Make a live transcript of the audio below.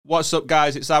What's up,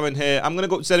 guys? It's Aaron here. I'm going to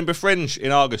go up to Edinburgh Fringe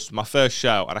in August, my first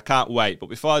show, and I can't wait. But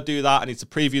before I do that, I need to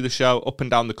preview the show up and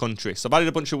down the country. So I've added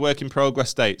a bunch of work in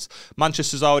progress dates.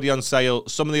 Manchester's already on sale.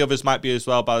 Some of the others might be as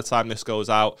well by the time this goes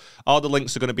out. All the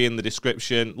links are going to be in the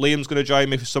description. Liam's going to join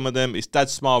me for some of them. It's dead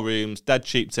small rooms, dead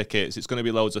cheap tickets. It's going to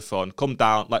be loads of fun. Come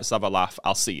down, let's have a laugh.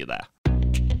 I'll see you there.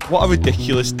 What a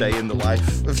ridiculous day in the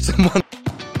life of someone.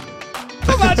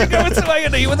 Imagine going to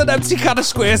A&E with an empty can of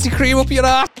squirty cream up your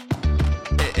ass.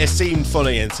 It seemed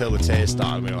funny until the tears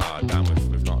started. We were like, damn,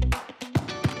 we've not.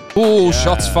 Oh, yeah.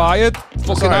 Shots fired.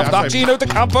 Fucking have that, Gino De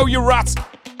Campo, you rat.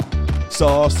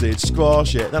 Sausage,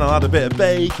 squash it. Then I'll add a bit of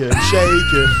bacon,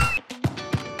 shake it.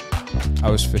 I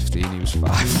was 15, he was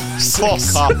 5.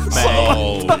 Fuck off,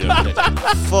 mate.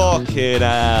 Fucking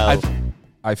hell.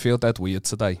 I feel dead weird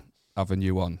today having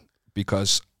you on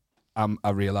because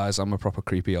I realise I'm a proper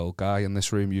creepy old guy in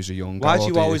this room. You're a young guy. Why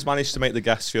do you always manage to make the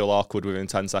guests feel awkward within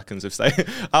 10 seconds of saying,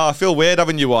 oh, I feel weird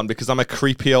having you on because I'm a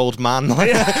creepy old man? I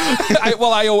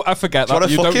forget that. Do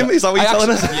you want to fuck him? Is that what you're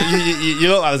telling us? You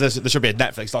look like there should be a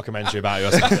Netflix documentary about you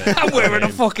or something. I'm wearing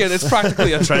it's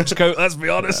practically a trench coat, let's be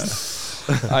honest.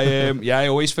 I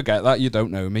always forget that you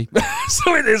don't know me.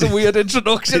 So it is a weird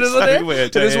introduction, isn't it?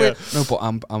 Weird, it is weird. No, but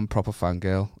I'm proper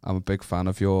fangirl. I'm a big fan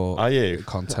of your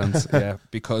content. Yeah,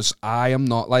 because I am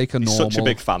not like a normal. Such a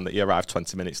big fan that you arrived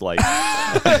 20 minutes late.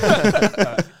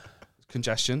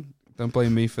 Congestion. Don't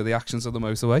blame me for the actions of the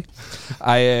motorway.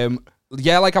 I'm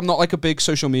not like a big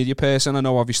social media person. I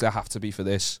know obviously I have to be for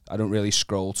this. I don't really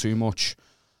scroll too much.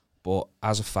 But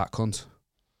as a fat cunt,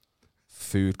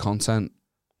 food content,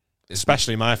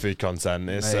 especially my food content,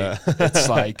 it's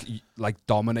like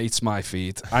dominates my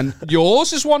feed. And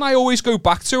yours is one I always go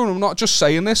back to, and I'm not just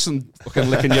saying this and fucking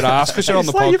licking your ass because you're on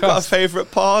the podcast. You've got a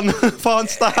favourite porn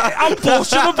star. I'm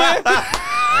pushing a bit.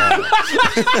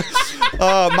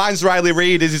 Mine's Riley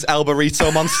Reid. Is his El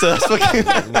Burrito monster?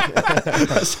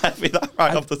 That's heavy. That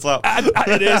right off the top.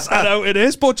 It is. I know it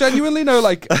is. But genuinely, no.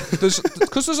 Like, there's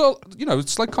a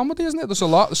it's like comedy, isn't it? There's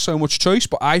so much choice.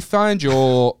 But I find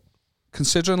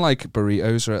considering like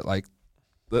burritos are at like,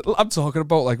 I'm talking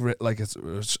about like it's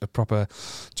a proper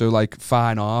like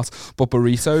fine art, but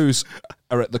burritos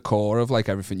are at the core of like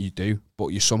everything you do, but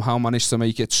you somehow manage to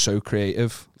make it so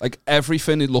creative. Like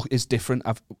everything is different.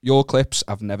 Your clips,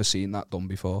 I've never seen that done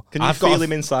before. Can you feel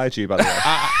him inside you, by the way?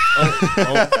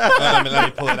 Let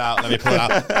me pull it out.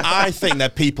 I think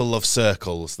that people love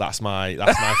circles. That's my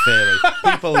theory.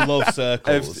 People love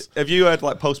circles. Have you heard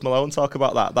like Post Malone talk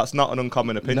about that? That's not an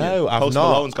uncommon opinion. No, I've Post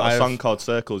not. Malone's got a song called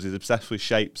Circles. He's obsessed with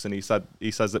shapes, and he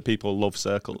says that people love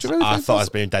circles. I thought I was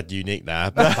being dead unique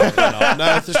there.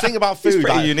 No, the thing about food,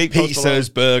 like unique,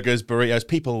 pizzas, burgers, burritos,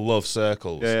 people love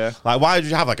circles. Yeah. Like, why would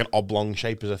you have like an oblong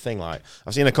shape as a thing? Like,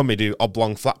 I've seen a company do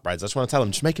oblong flatbreads. I just want to tell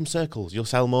them, just make them circles. You'll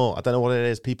sell more. I don't know what it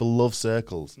is. People love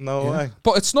circles. No way.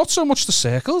 But it's not so much the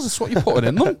circles; it's what you're putting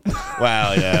in them.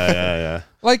 Well, yeah.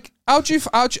 Like, how do you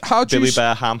Billy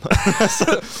Bear ham? but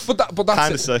that's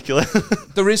kind of circular.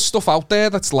 There is stuff out there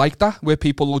that's like that, where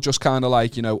people will just kind of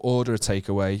like order a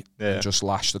takeaway and just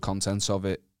lash the contents of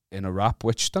it in a wrap.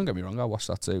 Which, don't get me wrong, I watch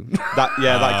that too. That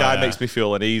guy makes me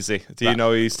feel uneasy. Do you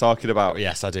know who he's talking about?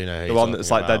 Yes, I do know. The one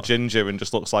that's like that ginger and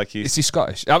just looks like he's. Is he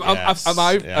Scottish? We had a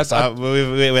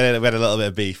little bit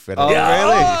of beef. Oh, really?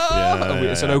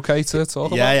 Yeah. Is it okay to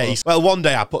talk about? Yeah. Well, one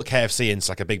day I put KFC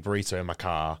into like a big burrito in my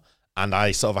car. And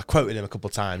I quoted him a couple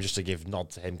of times just to give nod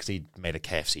to him because he'd made a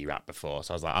KFC wrap before.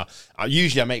 So I was like,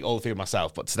 usually I make all the food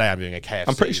myself, but today I'm doing a KFC.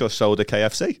 I'm pretty sure so did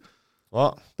KFC.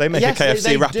 What? They make a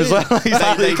KFC wrap as well.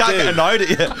 They can't get annoyed at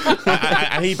you.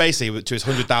 And he basically, to his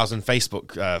 100,000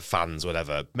 Facebook fans,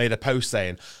 whatever, made a post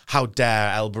saying, how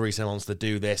dare El Burrito wants to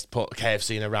do this, put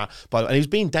KFC in a wrap. And he was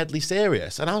being deadly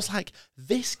serious. And I was like,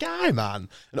 this guy, man.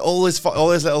 And all his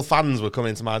little fans would come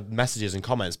into my messages and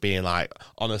comments being like,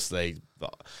 honestly,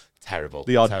 terrible.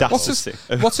 The audacity.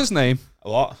 What's his name?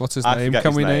 What? What's his name?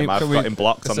 Can we name? I've got him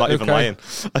blocked. I'm not even lying.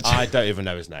 I don't even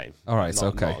know his name. All right, it's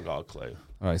okay. Not got a clue.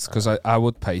 All right, because I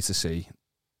would pay to see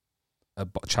a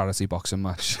charity boxing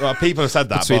match. Well, people have said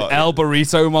that. Between El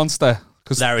Burrito Monster.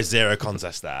 There is zero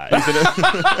contest there.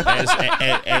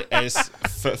 It's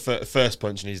first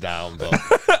punch and he's down. But,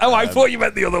 I thought you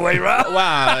meant the other way round.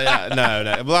 Well, yeah,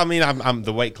 no. Well, I mean, I'm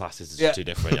the weight classes is just too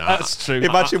different. That's true.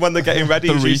 Imagine when they're getting ready.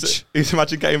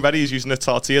 Imagine getting ready. He's using a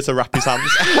tortilla to wrap his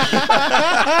hands.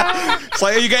 It's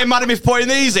like, are you getting mad at me for putting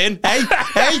these in? Hey.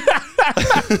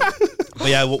 But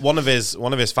yeah, one of his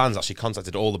fans actually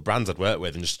contacted all the brands I'd worked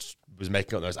with and just was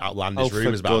making up those outlandish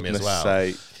rumours about me as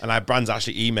well. And brands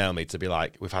actually emailed me to be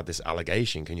like, we've had this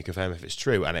allegation, can you confirm if it's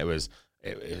true? And it was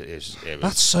It was,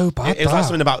 That's so bad. It was like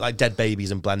something about like dead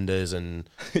babies and blenders and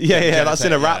yeah, that's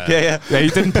in a rap. Yeah. He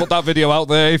didn't put that video out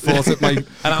there. He thought it might be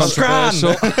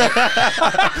controversial.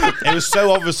 It was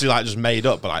so obviously like just made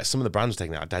up, but like some of the brands were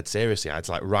taking that dead seriously. I had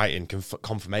to like write in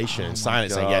confirmation and sign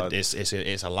it saying, yeah,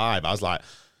 it's a lie. But I was like,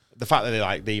 the fact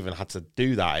that they even had to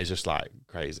do that is just like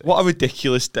crazy. What a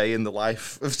ridiculous day in the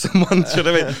life of someone. Do you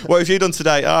know what I mean? What have you done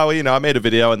today? Oh, well, I made a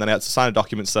video and then I had to sign a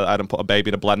document so that I hadn't put a baby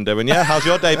in a blender. And yeah, how's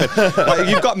your day been? Like,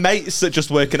 you've got mates that just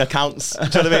work in accounts.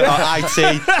 Do you know what I mean?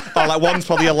 Or IT. Or like one's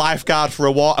probably a lifeguard for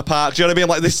a water park. Do you know what I mean?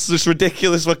 Like this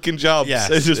ridiculous fucking jobs.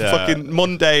 Yes, it's just fucking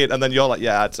mundane. And then you're like,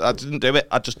 yeah, I didn't do it.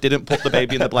 I just didn't put the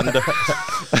baby in the blender.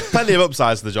 Plenty of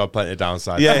upsides to the job, plenty of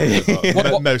downsides.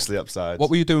 Yeah. Mostly upsides. What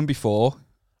were you doing before?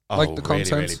 Like the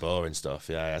content? Really boring stuff.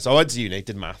 Yeah. So I went to uni,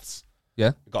 did maths.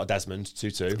 Yeah. Got a Desmond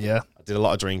 2-2. Yeah. I did a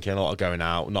lot of drinking, a lot of going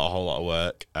out, not a whole lot of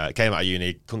work. Came out of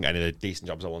uni, couldn't get any of the decent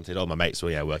jobs I wanted. All my mates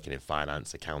were working in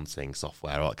finance, accounting,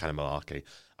 software, all that kind of malarkey.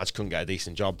 I just couldn't get a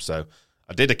decent job. So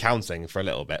I did accounting for a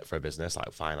little bit for a business,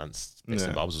 like finance, bits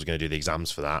and bobs. I was going to do the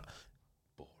exams for that.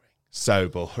 Boring. So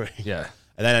boring. Yeah.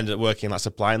 And then ended up working like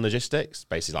supply and logistics,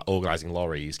 basically like organising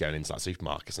lorries going into like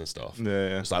supermarkets and stuff.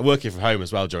 Yeah. It's like working from home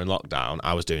as well during lockdown.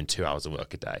 I was doing 2 hours of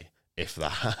work a day, if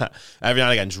that. Every now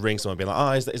and again, just ring someone and be like,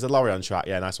 oh, is the lorry on track?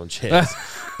 Yeah, nice one, cheers.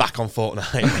 Back on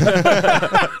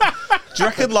Fortnite. Do you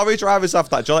reckon lorry drivers have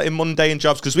that? Do you like in mundane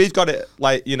jobs? Because we've got it,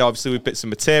 like, obviously with bits of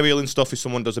material and stuff. If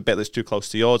someone does a bit that's too close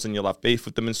to yours and you'll have beef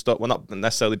with them and stuff. Well, not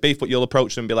necessarily beef, but you'll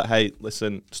approach them and be like, hey,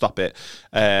 listen, stop it.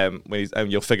 And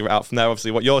you'll figure it out from there.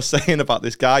 Obviously, what you're saying about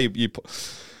this guy, you put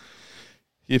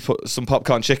some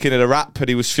popcorn chicken in a wrap and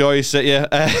he was furious at you.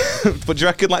 But do you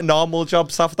reckon, like, normal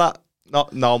jobs have that?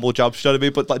 Not normal jobs, do you know what I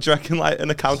mean? But like, do you reckon like an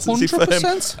accountancy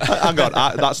 100%. firm? Hang on,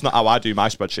 that's not how I do my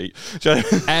spreadsheet. Do you know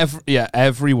what I mean?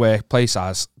 Every workplace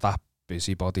has that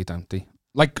busybody, don't they?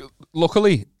 Like,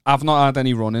 luckily, I've not had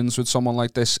any run-ins with someone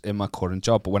like this in my current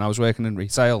job. But when I was working in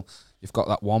retail, you've got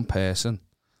that one person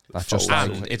that just like,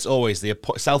 and it's always the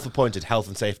self-appointed health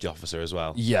and safety officer as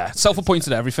well. Yeah,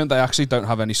 self-appointed everything. They actually don't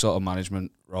have any sort of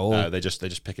management role. No, they just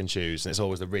pick and choose, and it's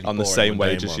always the really on the boring, same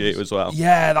wage ones. as you as well.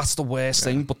 Yeah, that's the worst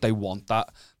thing. But they want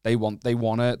that. They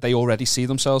already see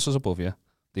themselves as above you.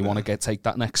 They want to take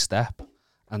that next step,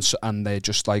 and they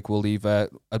just like will either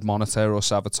monitor or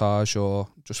sabotage or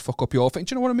just fuck up your thing.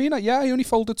 Do you know what I mean? Like, yeah, I only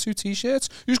folded 2 t-shirts.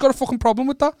 You just got a fucking problem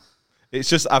with that? It's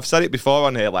just, I've said it before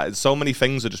on here, like, so many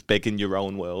things are just big in your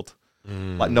own world.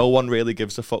 Like, no one really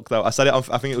gives a fuck, though. I said it on,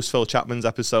 I think it was Phil Chapman's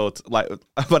episode, like,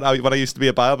 when I used to be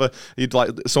a barber,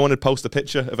 someone would post a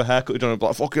picture of a haircut, you'd be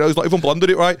like, fucking hell, he's not even blended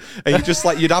it right. And you just,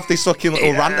 like, you'd have this fucking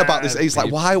little rant about this. He's like,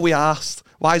 why are we asked?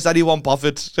 Why is anyone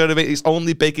bothered? Do you know what I mean? It's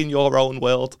only big in your own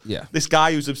world. Yeah. This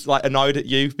guy who's, like, annoyed at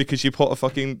you because you put a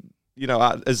fucking, a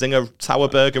Zinger Tower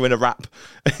burger in a wrap.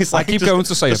 It's like, I keep going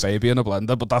to say a baby in a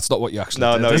blender, but that's not what you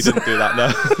actually did. No, you didn't do that,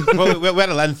 no. Well, we had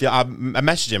a lengthy, I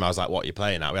messaged him, I was like, what are you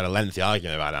playing at? We had a lengthy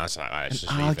argument about it. I was like, right, let's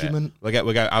just argument? Leave it.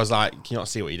 We go. I was like, can you not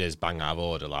see what you did is bang out of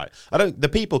order? Like, the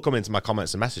people come into my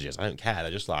comments and messages, I don't care. They're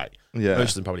just like, most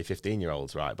of them probably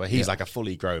 15-year-olds, right? But he's like a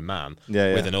fully grown man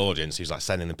with an audience who's like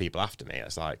sending the people after me.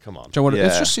 It's like, come on. Do you know what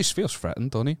it's just, he feels threatened,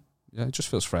 doesn't he? Yeah, he just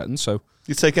feels threatened, so.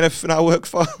 You're taking everything I work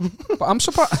for. But I'm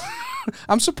surprised.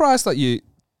 I'm surprised that you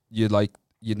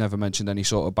never mentioned any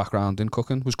sort of background in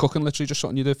cooking. Was cooking literally just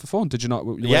something you did for fun? Did you not?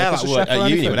 At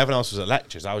uni, when everyone else was at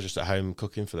lectures, I was just at home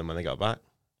cooking for them when they got back.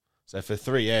 So for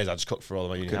 3 years, I just cooked for all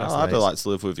of my uni housemates. I'd like to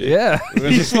live with you. Yeah.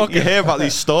 You hear about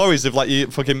these stories of like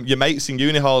your mates in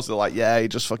uni halls. They're like, yeah, he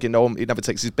just fucking know him. He never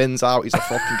takes his bins out. He's a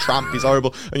fucking tramp. He's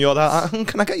horrible. And you're like,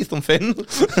 can I get you something?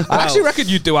 I actually reckon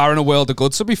you'd do Aaron a world of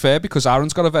good, to be fair, because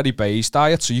Aaron's got a very beige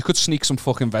diet, so you could sneak some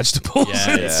fucking vegetables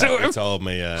into him. He told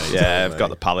me. I've got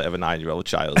the palate of a 9-year-old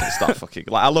child and stuff. Fucking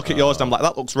like I look at yours and I'm like,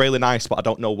 that looks really nice, but I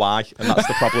don't know why, and that's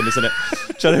the problem, isn't it?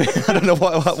 Do you know what I mean? I don't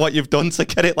know what you've done to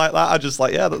get it like that. I'm just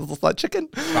like, yeah, that looks like chicken.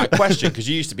 Right, question, because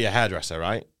you used to be a hairdresser,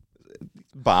 right?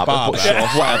 Barber. Whatever.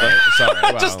 Sorry,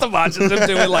 well, Just imagine them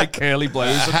doing like curly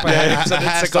blades and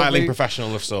hairstyling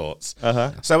professional of sorts.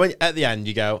 So when, at the end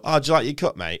you go, oh, do you like your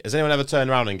cut, mate? Has anyone ever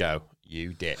turned around and go,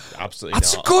 you dick? Absolutely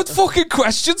That's not. a good fucking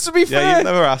question, to be fair. Yeah, you've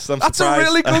never asked. That's a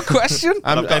really good question.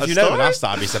 If you never asked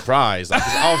that, I'd be surprised. Like,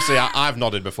 'cause obviously, I've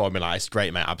nodded before and been like, it's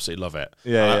great, mate, absolutely love it.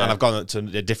 And I've gone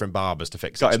to different barbers to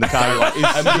fix Got it. in the car,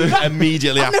 like,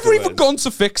 immediately I've never even gone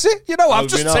to fix it. I've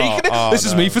just taken it. This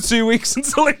is me for 2 weeks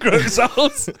until it grows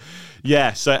out.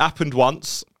 Yeah, so it happened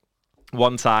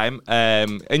one time,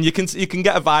 and you can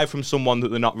get a vibe from someone that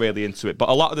they're not really into it, but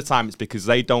a lot of the time it's because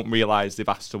they don't realise they've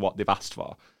asked for what they've asked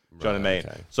for. Do you know what I mean?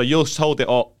 Okay. So you'll just hold it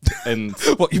up and...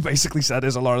 What you basically said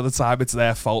is a lot of the time it's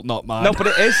their fault, not mine. No, but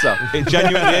it is, though. It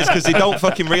genuinely is, because they don't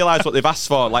fucking realise what they've asked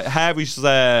for. Like, hair is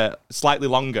slightly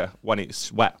longer when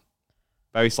it's wet.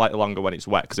 Very slightly longer when it's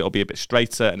wet, because it'll be a bit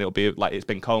straighter and it'll be like it's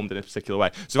been combed in a particular way.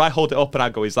 So if I hold it up and I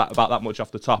go, is that about that much off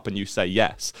the top? And you say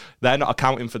yes, they're not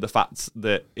accounting for the fact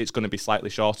that it's going to be slightly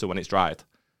shorter when it's dried.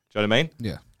 Do you know what I mean?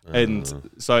 Yeah. And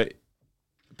so...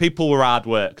 People were hard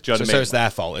work. Do you know what I mean? So it's their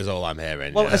fault, is all I'm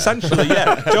hearing. Well, essentially,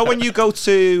 yeah. Do you know when you go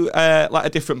to like a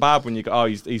different barber and you go, oh,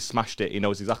 he's smashed it. He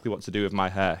knows exactly what to do with my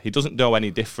hair. He doesn't know any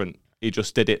different. He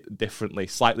just did it differently,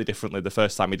 slightly differently the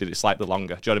first time. He did it slightly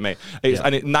longer. Do you know what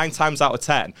I mean? And 9 times out of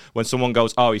 10, when someone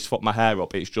goes, oh, he's fucked my hair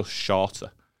up, it's just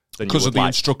shorter. Because of the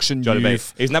instruction do you know what I mean?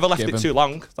 you've He's never left given. it too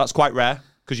long. That's quite rare.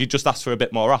 Because you just ask for a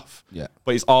bit more off. Yeah.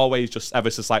 But it's always just ever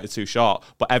so slightly too short.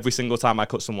 But every single time I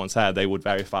cut someone's hair, they would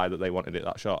verify that they wanted it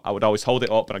that short. I would always hold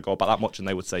it up and I'd go about that much and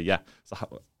they would say, yeah.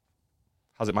 So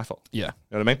how's it my fault? Yeah.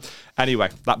 You know what I mean? Anyway,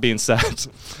 that being said,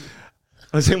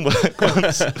 I was in work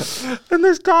once and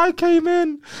this guy came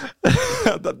in.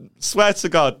 Swear to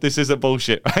God, this isn't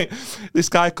bullshit, right? This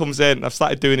guy comes in, I've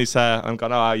started doing his hair. I'm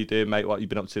going, oh, how you doing, mate? What you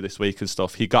been up to this week and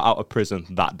stuff? He got out of prison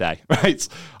that day, right?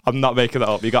 I'm not making that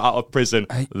up. He got out of prison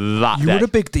that day. You were a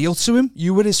big deal to him.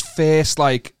 You were his first,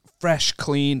 like, fresh,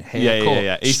 clean haircut.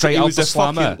 Yeah. Straight he out was the a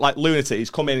slammer. fucking, like, lunatic.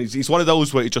 He's come in. He's one of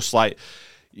those where he just, like,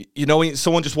 you know, when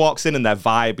someone just walks in and their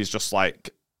vibe is just,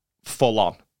 like, full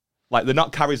on. Like, they're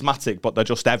not charismatic, but they're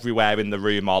just everywhere in the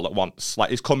room all at once. Like,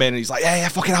 he's come in and he's like, yeah,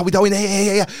 fucking how we doing?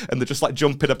 Yeah. And they're just, like,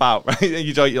 jumping about, right? And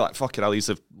you're like, fucking hell, he's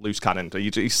a loose cannon.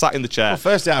 He's sat in the chair. Well,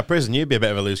 first day out of prison, you'd be a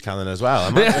bit of a loose cannon as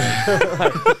well. You're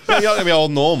not going to be all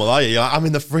normal, are you? You're like, I'm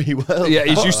in the free world. Yeah,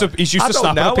 he's used to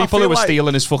snapping at people who were like,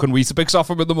 stealing his fucking Weetabix off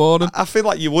him in the morning. I feel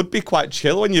like you would be quite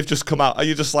chill when you've just come out. Are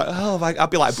you just like, oh, my, I'd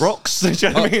be like Brooks. Do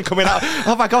you know what I mean? Coming out,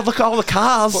 oh my God, look at all the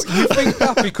cars. But you think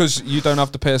that because you don't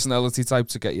have the personality type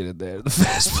to get you in there in the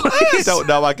first place? I don't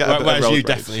know. I get a bit of Whereas road you rage.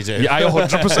 definitely do. Yeah, I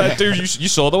 100% do. You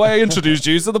saw the way I introduced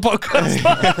you to the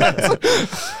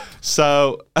podcast.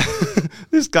 So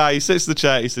this guy, he sits in the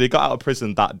chair. He said he got out of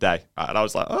prison that day. And I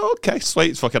was like, oh, okay, sweet.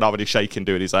 He's fucking already shaking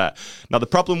doing his hair. Now, the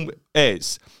problem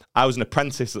is I was an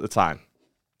apprentice at the time.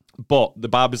 But the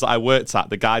barbers that I worked at,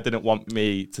 the guy didn't want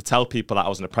me to tell people that I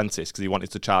was an apprentice because he wanted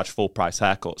to charge full price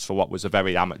haircuts for what was a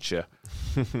very amateur.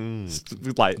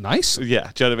 Like, nice.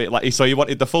 Yeah, do you know what I mean? Like, so he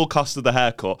wanted the full cost of the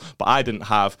haircut, but I didn't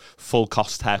have full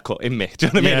cost haircut in me. Do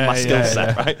you know what I mean? In my skill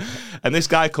set, right? And this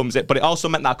guy comes in, but it also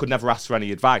meant that I could never ask for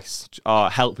any advice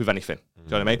or help with anything. Do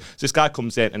you know what I mean? So this guy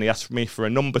comes in and he asks me for a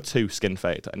number 2 skin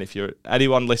fade. And if you're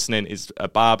anyone listening is a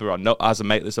barber or has a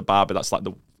mate that's a barber, that's like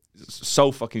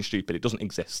so fucking stupid. It doesn't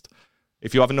exist.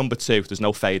 If you have a number 2, there's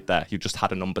no fade there. You just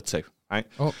had a number 2, right?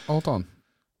 Oh, hold on.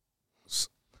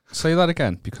 Say that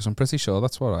again, because I'm pretty sure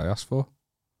that's what I asked for.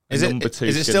 Is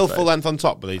it still full length on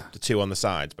top, but the 2 on the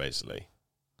sides, basically?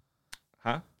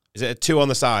 Huh? Is it a 2 on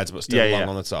the sides, but still long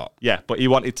on the top? Yeah, but he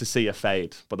wanted to see a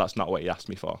fade, but that's not what he asked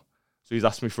me for. So he's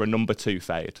asked me for a number 2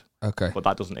 fade. Okay. But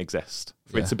that doesn't exist.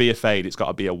 For it to be a fade, it's got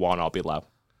to be a 1 or below.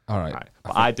 All right.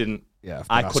 But I didn't. Yeah,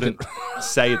 I couldn't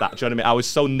say that. Do you know what I mean? I was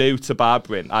so new to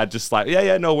barbering. I just like,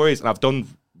 yeah, no worries. And I've done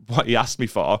what he asked me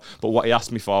for, but what he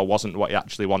asked me for wasn't what he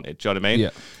actually wanted. Do you know what I mean? Yeah.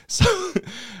 So I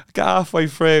get halfway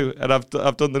through and I've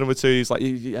done the number 2. He's like,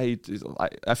 yeah, he's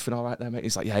like, everything all right there, mate?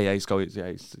 He's like, yeah, he's going, yeah,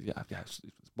 it's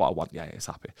what I want. Yeah, he's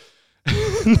happy.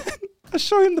 I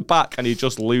show him the back and he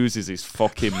just loses his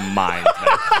fucking mind.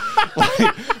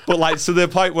 But to the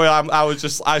point where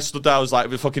I stood there, I was like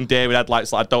with fucking deer in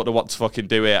headlights, like I don't know what to fucking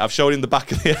do here. I've shown him the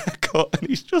back of the haircut and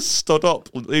he's just stood up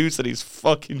losing his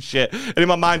fucking shit. And in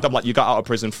my mind, I'm like, you got out of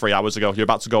prison 3 hours ago. You're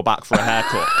about to go back for a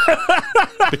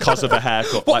haircut because of a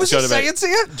haircut. What was he saying to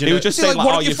you? He was just saying, like,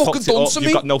 oh, you fucked it up.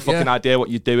 You've got no fucking Yeah. idea what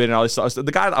you're doing and all this sort of stuff.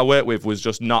 The guy that I worked with was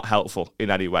just not helpful in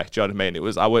any way. Do you know what I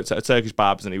mean? I worked at a Turkish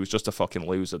barbers and he was just a fucking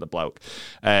loser, the bloke,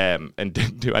 and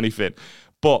didn't do anything.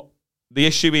 But the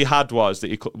issue he had was that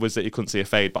he couldn't see a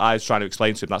fade, but I was trying to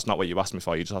explain to him that's not what you asked me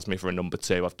for. You just asked me for a number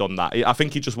 2. I've done that. I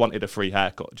think he just wanted a free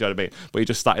haircut. Do you know what I mean? But he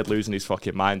just started losing his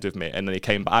fucking mind with me, and then he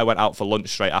came back. I went out for lunch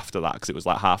straight after that because it was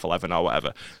like 11:30 or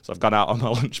whatever. So I've gone out on my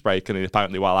lunch break, and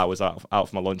apparently while I was out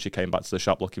for my lunch, he came back to the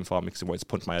shop looking for me because he wanted to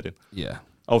punch my head in. Yeah.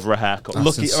 Over a haircut. That's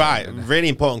Lucky, insane, right? isn't it? Really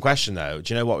important question though.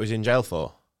 Do you know what he was in jail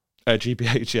for?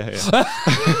 GBH, yeah.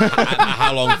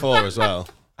 How long for as well?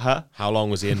 Huh? How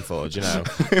long was he in for? Do you know?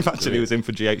 Imagine he was in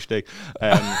for GHD. Was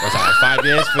that like 5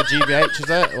 years for GBH? Is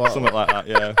it? What? Something like that,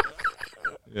 yeah.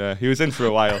 Yeah, he was in for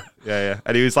a while. Yeah.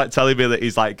 And he was like telling me that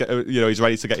he's like, he's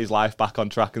ready to get his life back on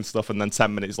track and stuff. And then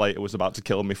 10 minutes later was about to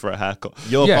kill me for a haircut.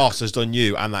 Your boss has done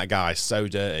you and that guy so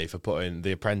dirty for putting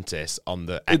The Apprentice on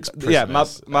the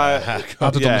ex-prisoners. I'd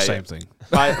have done the same thing.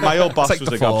 My old boss Take was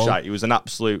the a fall. gobshite. He was an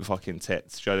absolute fucking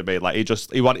tit. Do you know what I mean?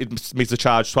 Like he wanted me to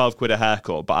charge 12 quid a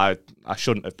haircut, but I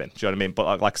shouldn't have been. Do you know what I mean?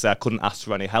 But like I said, I couldn't ask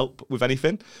for any help with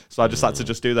anything, so I just had to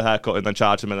just do the haircut and then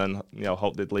charge them, and then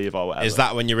hope they'd leave or whatever. Is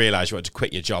that when you realised you wanted to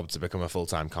quit your job to become a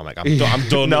full-time comic? I'm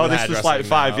done. No, with this was like hairdressing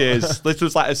 5 now. years. This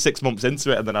was like 6 months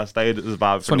into it, and then I stayed at the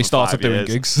bar. That's when he started doing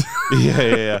gigs.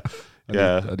 Yeah.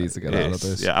 I need to get out of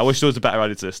this. Yeah, I wish there was a better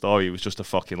ending to the story. He was just a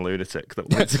fucking lunatic that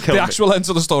wanted to kill The me. actual end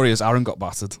of the story is Aaron got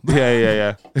battered.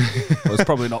 Yeah. Well, it's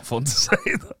probably not fun to say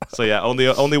that. So yeah,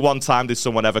 only one time did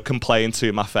someone ever complain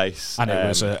to my face, And it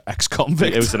was an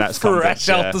ex-convict. It was an ex-convict, fresh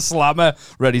out yeah. the slammer,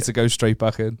 ready to go straight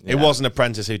back in. It was an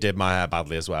apprentice who did my hair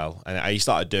badly as well, and he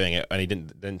started doing it, and he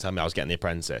didn't tell me I was getting the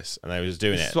apprentice, and I was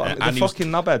doing it. The fucking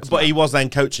knobheads. But he was then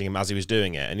coaching him as he was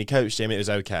doing it, and he coached him. It was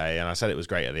okay, and I said it was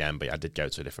great at the end, but I did go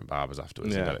to a different barbers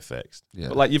afterwards and got it fixed. Yeah.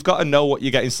 But like, you've got to know what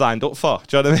you're getting signed up for.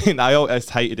 Do you know what I mean? I always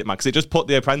hated it, man, because it just put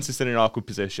the apprentice in an awkward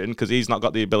position because he's not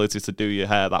got the ability to do your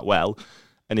hair that well,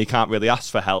 and he can't really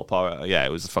ask for help. Or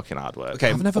it was fucking hard work.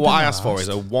 Okay, I've never what been I asked for asked. is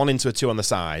a 1 into a 2 on the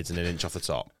sides and an inch off the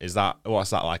top. What's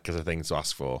that like as a thing to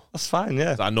ask for? That's fine,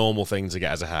 yeah. Is that a normal thing to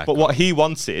get as a haircut? But what he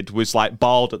wanted was like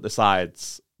bald at the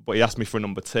sides, but he asked me for a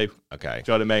number 2. Okay.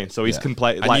 Do you know what I mean? So he's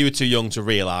completely. And you were too young to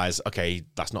realise, okay,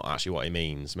 that's not actually what he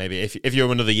means. Maybe if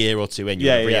you're another year or two in, you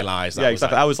would realise that. Yeah,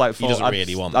 exactly. I was like, he doesn't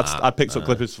really want that. I picked up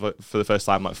clippers for the first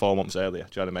time like 4 months earlier.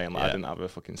 Do you know what I mean? Like, I didn't have a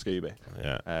fucking Scooby.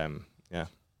 Yeah. Yeah.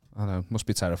 I know. Must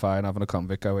be terrifying having a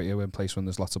convict go at you in a place when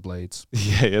there's lots of blades.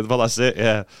 Yeah, well, that's it,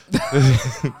 yeah.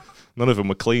 None of them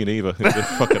were clean either. It was a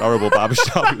fucking horrible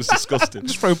barbershop. It was disgusting.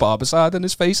 Just throw barbicide in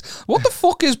his face. What the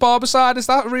fuck is barbicide? Is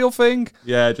that a real thing?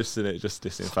 Yeah, just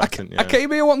disinfectant. I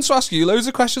came here wanting to ask you loads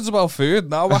of questions about food.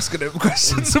 Now I'm asking him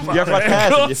questions about You ever had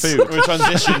hair in your food? We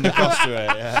transitioned across to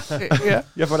it, Yeah.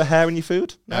 You ever had a hair in your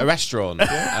food? A restaurant. Not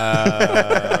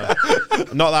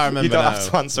that I remember. You don't no. have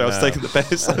to answer. I was taking the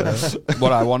piss.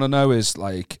 What I want to know is,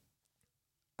 like,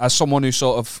 as someone who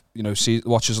sort of,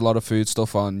 watches a lot of food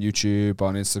stuff on YouTube,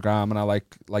 on Instagram, and I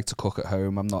like to cook at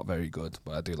home. I'm not very good,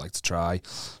 but I do like to try.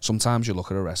 Sometimes you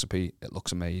look at a recipe, it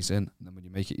looks amazing, and then when you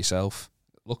make it yourself,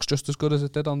 it looks just as good as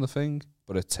it did on the thing,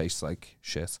 but it tastes like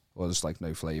shit, or there's like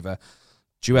no flavour.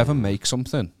 Do you ever make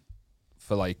something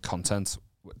for like content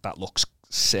that looks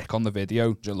sick on the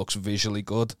video, it looks visually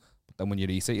good, but then when you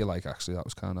eat it, you're like, actually, that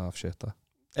was kind of half shit there?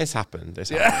 It's happened.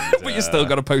 Yeah, but you still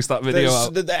got to post that video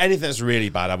out. Anything that's really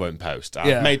bad, I won't post. I've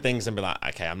Yeah. made things and be like,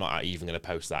 okay, I'm not even going to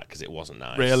post that because it wasn't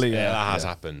nice. Really? Yeah, Yeah, that has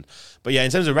happened. But yeah,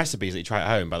 in terms of recipes that you try at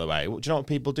home, by the way, do you know what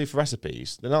people do for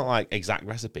recipes? They're not like exact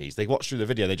recipes. They watch through the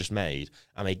video they just made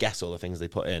and they guess all the things they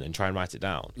put in and try and write it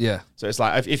down. Yeah. So it's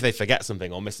like if they forget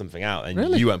something or miss something out, then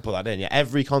Really? you won't put that in. Yeah,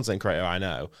 every content creator I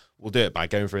know will do it by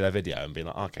going through their video and being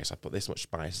like, okay, so I put this much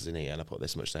spices in here and I put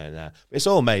this much there and there. It's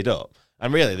all made up.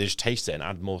 And really, they just taste it and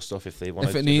add more stuff if they want.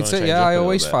 If it needs it, yeah, I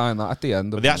always find that at the end.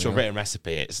 But the actual written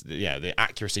recipe, it's the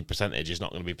accuracy percentage is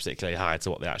not going to be particularly high to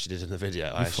what they actually did in the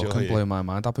video. I assure fucking you. blew my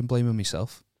mind. I've been blaming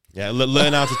myself. Yeah,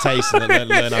 learn how to taste and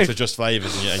learn how to adjust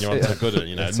flavors, and you're on to good.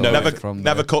 It's No, all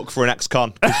Never cook for an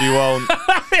ex-con because you won't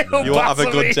have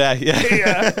a good day.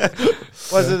 Yeah.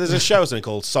 Well, there's a show something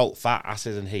called Salt, Fat,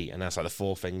 Acid, and Heat, and that's like the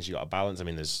 4 things you got to balance. I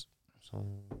mean, there's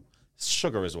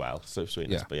sugar as well, so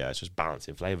sweetness, but yeah, it's just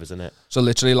balancing flavors, isn't it? So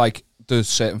literally, like, does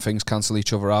certain things cancel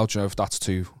each other out? You know, if that's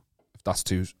too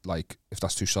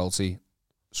salty,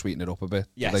 sweeten it up a bit.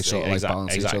 Yes, they sort of like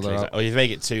balance each other out. Or you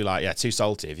make it too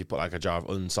salty. If you put like a jar of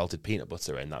unsalted peanut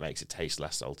butter in, that makes it taste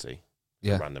less salty.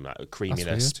 Yeah, Random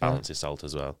creaminess balances salt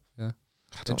as well. Yeah.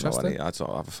 I don't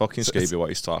have a fucking Scooby what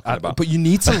he's talking about. But you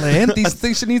need to learn these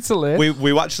things. You need to learn.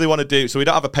 We actually want to do so. We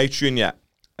don't have a Patreon yet,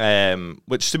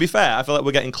 which to be fair, I feel like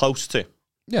we're getting close to.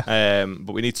 Yeah.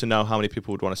 But we need to know how many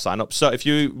people would want to sign up. So if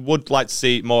you would like to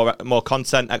see more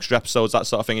content, extra episodes, that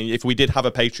sort of thing, and if we did have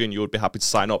a Patreon, you would be happy to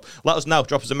sign up. Let us know.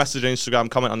 Drop us a message on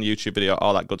Instagram, comment on the YouTube video,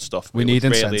 all that good stuff. We need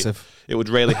incentive. It would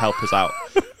really help us out.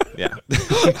 Yeah.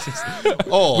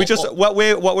 What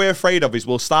we're afraid of is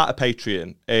we'll start a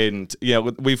Patreon, and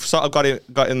we've sort of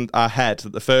got in our head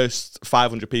that the first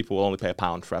 500 people will only pay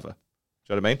 £1 forever.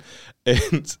 Do you know what I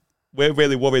mean? And we're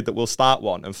really worried that we'll start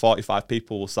one and 45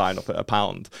 people will sign up at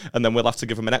 £1, and then we'll have to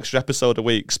give him an extra episode a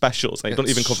week, specials, and it doesn't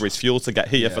even cover his fuel to get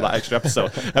here for that extra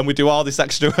episode. And we do all this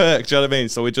extra work, do you know what I mean?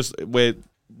 So we're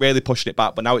really pushing it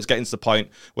back, but now it's getting to the point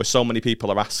where so many people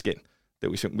are asking that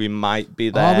we think we might be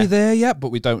there. Are we there yet? But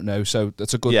we don't know, so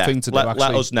that's a good thing to do, actually.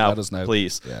 Let us know,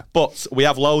 please. Yeah. But we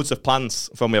have loads of plans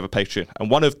for when we have a Patreon, and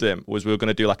one of them was we were going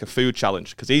to do like a food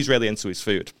challenge, because he's really into his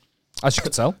food. As you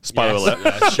could tell. Spoiler alert.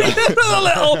 Yeah, sure. A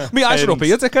little. Me eyes are up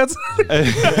here, dickhead.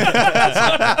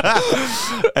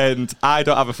 And I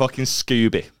don't have a fucking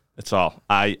Scooby at all.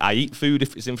 I eat food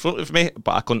if it's in front of me,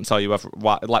 but I couldn't tell you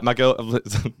why. Like my girl,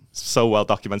 so well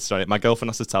documented on it. My girlfriend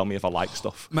has to tell me if I like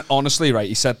stuff. Honestly, right?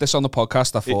 He said this on the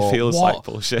podcast. I thought It feels what? like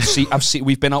bullshit.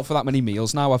 We've been out for that many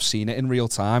meals now. I've seen it in real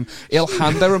time. He'll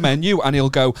hand her a menu and he'll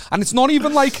go, and it's not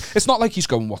like he's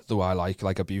going, "What do I like?"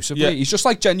 Like abusively. Yeah. He's just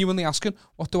like genuinely asking,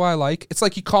 "What do I like?" It's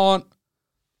like he can't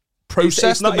process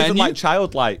It's not the menu. even like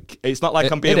childlike. It's not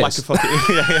like I'm being like a fucking.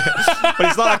 But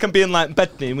it's not like I'm being like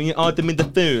Bethany when you order me the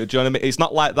food. Do you know what I mean? It's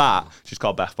not like that. She's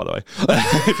called Beth, by the way.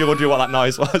 If you're wondering what that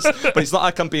noise was, but it's not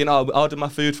like I'm being order my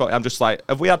food for it. I'm just like,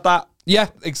 have we had that? Yeah,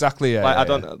 exactly. Yeah, Like yeah, I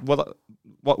don't.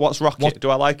 What's Rocket? Do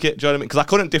I like it? Do you know what I mean? Because I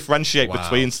couldn't differentiate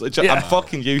between. Yeah. I'm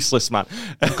fucking useless, man.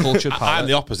 Cultured palate. I'm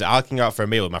the opposite. I can go out for a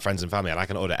meal with my friends and family, and I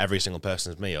can order every single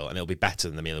person's meal, and it'll be better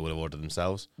than the meal they would have ordered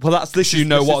themselves. Well, that's this. You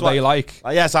know what they like.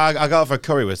 Yes, I go out for a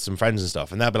curry with some friends and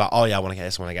stuff, and they'll be like, "Oh yeah, I want to get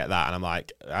this, I want to get that," and I'm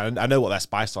like, I know what their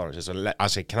spice tolerance is. So I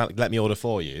say, let me order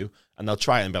for you? And they'll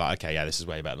try it and be like, "Okay, yeah, this is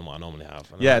way better than what I normally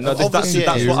have." And Yeah, like, no, that's obviously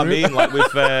what I it is. mean. Like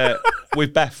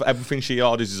with Beth, everything she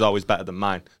orders is always better than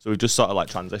mine. So we've just sort of like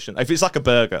transitioned. If it's like a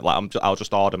burger, like I'll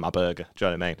just order my burger. Do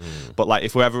you know what I mean? But like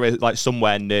if we're ever like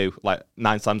somewhere new, like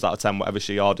 9 times out of 10, whatever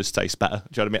she orders tastes better.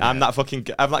 Do you know what I mean?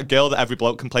 I'm that girl that every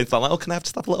bloke complains about. Like, oh, can I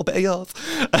just have a little bit of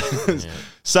yours?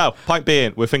 So point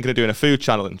being, we're thinking of doing a food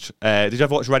challenge. Did you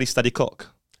ever watch Ready Steady Cook?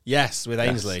 Yes, with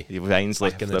Ainsley. Yes, with Ainsley,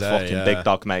 Back in the the day, fucking yeah. big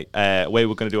dog, mate. We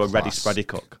were going to do a Ready Steady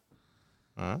Cook.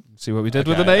 See what we did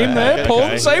with the name there, okay, Paul.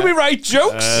 okay, Say we write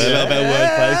jokes. A little bit of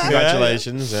wordplay.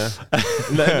 Congratulations. Yeah.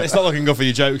 It's not looking good for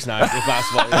your jokes now. If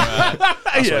that's what.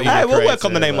 Hey, we'll work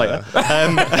on the name later.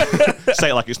 Say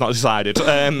it like it's not decided.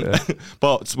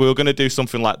 But we were going to do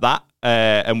something like that,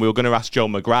 and we were going to ask Joe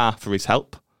McGrath for his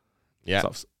help. Yeah.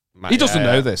 So, He doesn't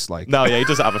know this, like. no, yeah, he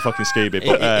doesn't have a fucking Scooby.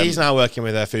 But He's now working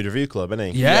with a food review club,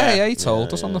 isn't he? Yeah, he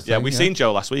told us on the thing. yeah, we seen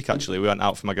Joe last week. Actually, we went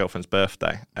out for my girlfriend's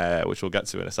birthday, which we'll get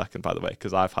to in a second, by the way,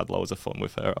 because I've had loads of fun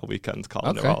with her all weekend,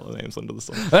 calling her all the names under the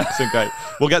sun. It's been great.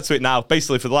 We'll get to it now.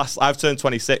 Basically, I've turned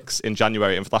 26 in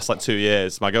January, and for the last like 2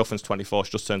 years, my girlfriend's 24.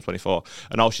 She just turned 24,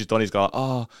 and all she's done is go,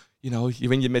 "Oh, you know,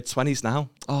 you're in your mid-20s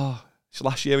now. Oh."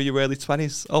 Last year, you were early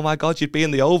 20s. Oh my God, you'd be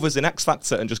in the overs in X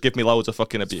Factor and just give me loads of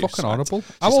fucking abuse. Fucking horrible.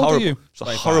 She's How old horrible. are you? She's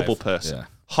a horrible person. Yeah.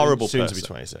 Horrible Soon person. to be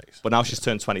 26. But now she's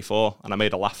turned 24, and I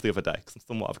made her laugh the other day because I'm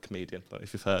somewhat of a comedian, but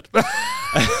if you've heard. And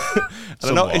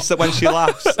I noticed that when she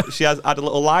laughs, she has had a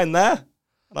little line there.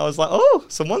 And I was like, oh,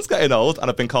 someone's getting old. And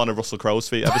I've been calling her Russell Crowe's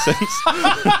feet ever since.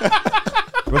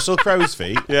 Russell Crowe's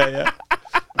feet. Yeah.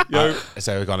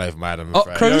 So we've gone over my head, I'm Oh,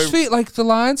 afraid. crow's feet, like the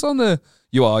lines on the.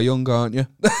 You are young, aren't you?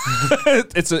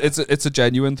 it's a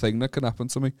genuine thing that can happen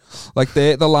to me. Like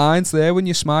the lines there when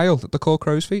you smile, they're called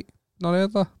crow's feet. Not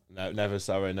heard that? No, never.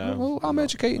 Sorry, no. Well, I'm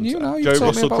educating you now. Joe You've taught me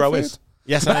Russell about Crowe food. is.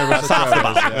 Yes, I know Russell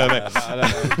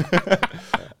Crowe.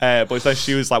 But then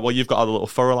she was like, well, you've got all the little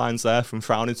furrow lines there from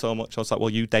frowning so much. I was like, well,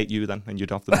 you date you then, and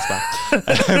you'd have them as well.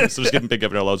 So just giving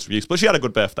her loads of reviews. But she had a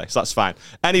good birthday, so that's fine.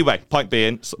 Anyway, point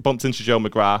being, bumped into Joe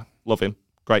McGrath. Love him.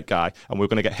 Great guy. And we're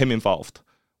going to get him involved.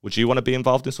 Would you want to be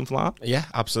involved in something like that? Yeah,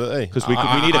 absolutely. Because we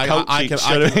need a coach.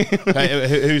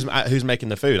 Who's making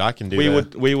the food? I can do.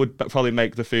 We would probably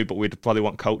make the food, but we'd probably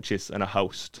want coaches and a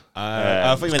host.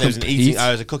 I think it was an eating. It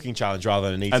was a cooking challenge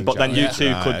rather than an eating. But then challenge. you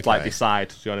two could like decide.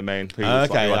 Do you know what I mean? Who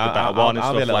Okay, I'll be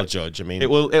a little like, judge. I mean,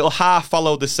 it'll half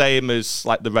follow the same as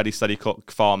like the Ready Steady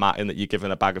Cook format in that you're given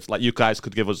a bag of like you guys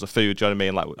could give us the food. Do you know what I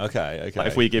mean? Like okay. Like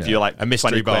if we give you like a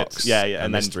mystery 20 quid, box, yeah, a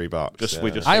and mystery then box. we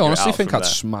just. I figure it honestly out think from I'd there.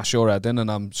 smash your head in, and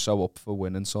I'm so up for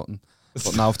winning something.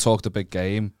 But now I've talked a big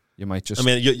game. You might just. I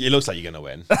mean, it looks like you're going to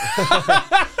win.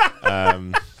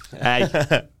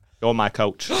 Hey, you're my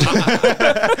coach.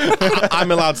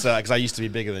 I'm allowed to say that because I used to be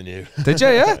bigger than you. Did you?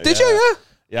 Yeah. Did you? Yeah.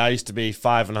 Yeah, I used to be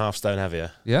 5.5 stone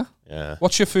heavier. Yeah. Yeah.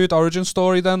 What's your food origin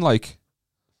story then? Like,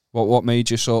 what made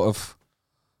you sort of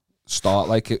start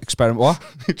like experiment? What?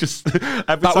 Just every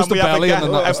That time was the we have a belly, guest,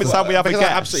 and then that was every the- time we have a Because I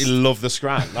guest, absolutely love the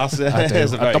scran. That's it. I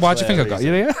do. Why do you think I got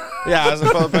you? Yeah. Yeah, as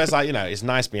a first, like, you know, it's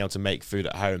nice being able to make food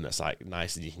at home that's like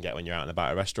nice that you can get when you're out and about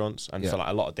at restaurants. And for like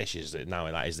a lot of dishes, now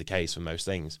that is the case for most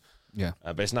things. Yeah.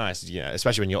 But it's nice, you know,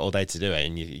 especially when you're all day to do it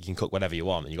and you can cook whatever you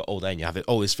want and you got all day and you have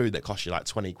all this food that costs you like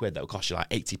 20 quid that will cost you like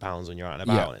 £80 when you're out and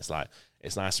about. And it's like,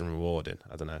 it's nice and rewarding.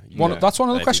 I don't know. That's one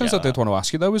of the Maybe questions I get did that. want to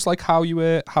ask you though. Is like how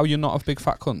you're not a big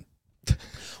fat cunt.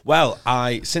 Well,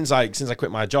 since I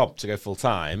quit my job to go full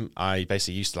time, I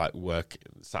basically used to like work,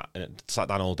 sat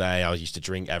down all day. I used to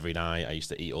drink every night. I used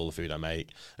to eat all the food I make,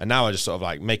 and now I just sort of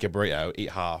like make a burrito,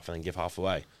 eat half, and then give half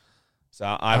away. So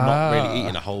I'm not really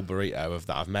eating a whole burrito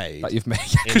that I've made. That you've made,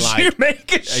 in because like you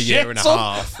make a year and a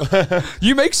half.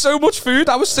 You make so much food.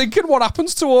 I was thinking, what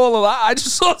happens to all of that? I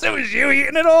just thought it was you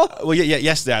eating it all. Well, yeah.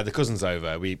 Yesterday I had the cousins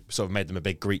over. We sort of made them a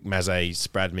big Greek meze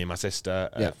spread. Me and my sister.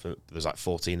 There's like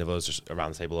 14 of us just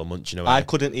around the table all munching away. I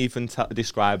couldn't even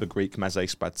describe a Greek meze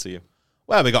spread to you.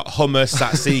 Well, we got hummus,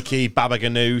 tzatziki, baba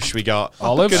ganoush. We got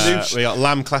olives. We got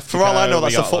lamb cleft. For all I know,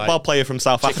 that's a football player from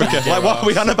South Africa. Like, what are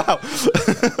we on about?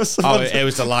 It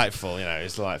was delightful. It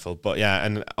was delightful. But yeah,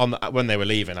 and when they were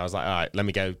leaving, I was like, all right, let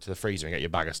me go to the freezer and get your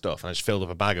bag of stuff. And I just filled up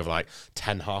a bag of like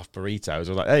 10 half burritos. I was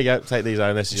like, there you go, take these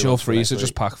home. This is your freezer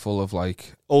just packed full of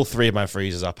like... All 3 of my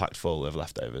freezers are packed full of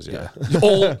leftovers, yeah.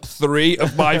 All 3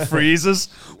 of my freezers?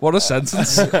 What a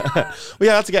sentence. I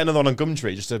had to get another one on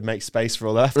Gumtree just to make space for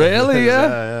all the leftovers. Really?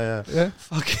 Yeah.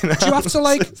 Fucking do you have to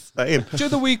like... insane.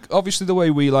 During the week, obviously the way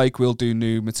we like, we'll do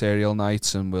new material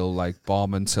nights and we'll like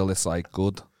bomb until it's like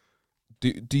good.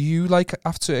 Do you like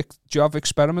have to? Do you have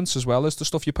experiments as well as the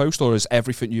stuff you post, or is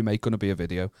everything you make going to be a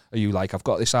video? Are you like, I've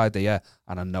got this idea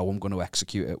and I know I'm going to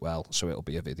execute it well, so it'll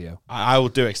be a video? I will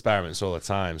do experiments all the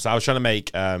time. So I was trying to make,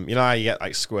 how you get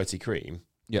like squirty cream.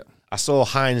 Yeah. I saw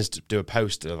Heinz do a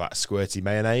post of like squirty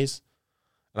mayonnaise,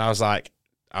 and I was like,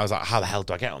 how the hell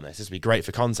do I get on this? This would be great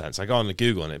for content. So I go on to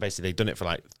Google, and basically they've done it for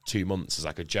like 2 months as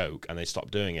like a joke, and they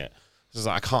stopped doing it. So I was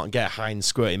like, I can't get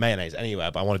Heinz squirty mayonnaise anywhere,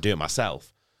 but I want to do it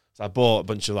myself. So I bought a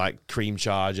bunch of like cream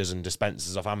chargers and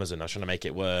dispensers off Amazon. I was trying to make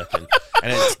it work, and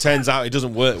it turns out it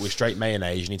doesn't work with straight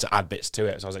mayonnaise. You need to add bits to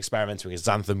it. So I was experimenting with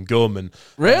xanthan gum and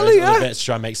other bits to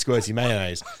try and make squirty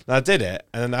mayonnaise. And I did it,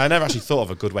 and I never actually thought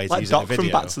of a good way to like use it in a Doc video.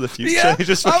 from Back to the Future. Yeah, You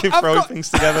just fucking throw things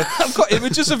together. I've got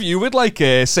images of you with like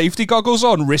safety goggles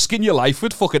on, risking your life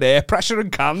with fucking air pressure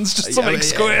and cans just to make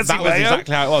squirty That was mayo.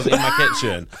 exactly how it was in my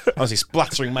kitchen. Obviously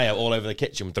splattering mayo all over the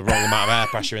kitchen with the wrong amount of air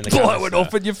pressure in the Blowing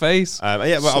up in your face.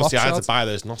 Obviously I had to buy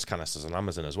those NOS canisters on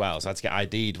Amazon as well, so I had to get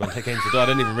ID'd when they came to the door. I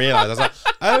didn't even realise. I was like,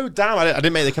 oh damn, I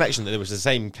didn't make the connection that it was the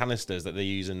same canisters that they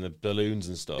use in the balloons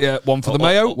and stuff. Yeah, one for the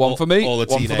mayo, one for me, all the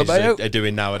one for the teenagers mayo. are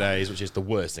doing nowadays, which is the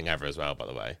worst thing ever as well, by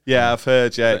the way. Yeah, I've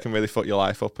heard, it can really fuck your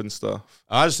life up and stuff.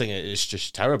 I just think it's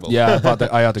just terrible. Yeah,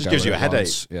 I had to just go gives with you a it headache.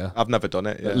 once, yeah. I've never done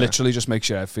it. Yeah. It literally just makes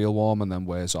your head feel warm and then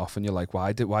wears off, and you're like, why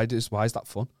is that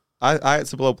fun? I had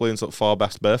to blow balloons up for our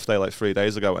best birthday like 3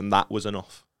 days ago, and that was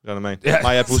enough. You know what I mean? Yeah.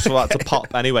 My head was about to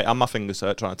pop anyway, and my fingers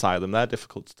hurt trying to tie them. They're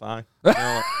difficult to tie. You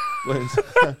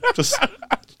know, just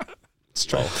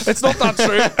straight. It's not that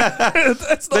true.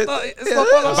 It's not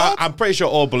that hard. I'm pretty sure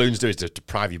all balloons do is to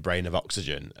deprive your brain of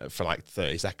oxygen for like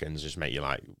 30 seconds, just make you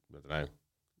like, I don't know,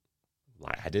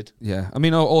 lightheaded. Yeah, I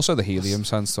mean, also the helium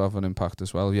tends to have an impact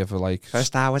as well. You ever like...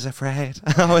 First I was afraid.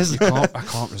 I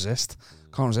can't resist.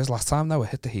 Last time though, I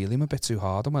hit the helium a bit too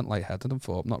hard and went lightheaded and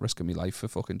thought, I'm not risking my life for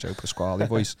fucking Joe Pasquale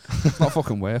voice. It's not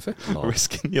fucking worth it.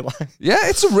 Risking your life. Yeah,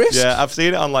 it's a risk. Yeah, I've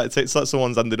seen it on like TikTok.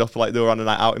 Someone's ended up like they were on a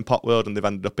night out in Pot World and they've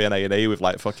ended up in A&E with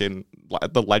like fucking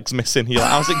like the legs missing. You're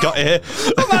like, how's it got here?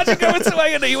 Imagine going to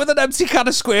A&E with an empty can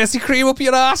of squirty cream up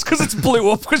your ass because it's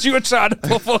blew up because you were trying to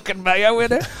put fucking mayo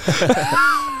in it.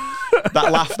 That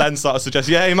laugh then sort of suggests,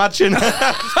 yeah, imagine.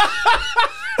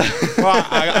 Well,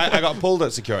 I got pulled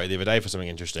at security the other day for something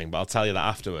interesting, but I'll tell you that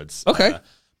afterwards. Okay.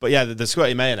 But yeah, the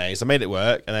squirty mayonnaise, I made it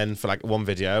work, and then for like one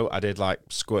video, I did like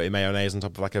squirty mayonnaise on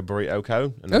top of like a burrito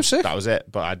cone. And sick. That was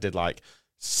it. But I did like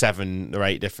 7 or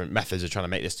 8 different methods of trying to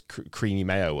make this creamy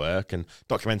mayo work and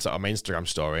document it on my Instagram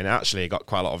story. And actually, it got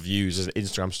quite a lot of views as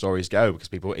Instagram stories go because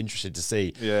people were interested to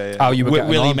see how you were getting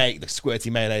will he on. make the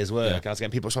squirty mayonnaise work. Yeah. I was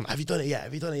getting people saying, have you done it yet?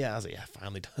 Have you done it yet? I was like, yeah,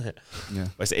 finally done it. Yeah.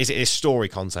 But it's story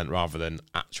content rather than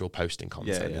actual posting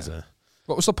content. Yeah. Isn't it?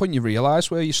 What was the point you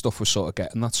realised where your stuff was sort of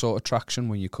getting that sort of traction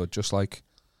when you could just like...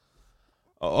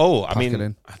 Oh, I Pack it mean,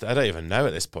 in. I don't even know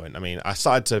at this point. I mean, I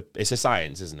started to, it's a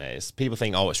science, isn't it? It's, people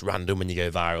think, oh, it's random when you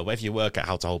go viral. But if you work out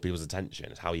how to hold people's attention,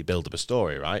 it's how you build up a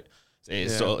story, right?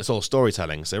 It's all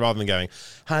storytelling. So rather than going,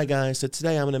 hi guys, so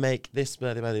today I'm going to make this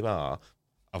blah, blah, blah, blah,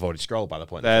 I've already scrolled by the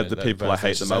point. They're the people I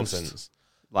hate the most.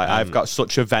 Like, I've got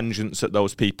such a vengeance at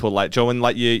those people. Like, Joe, and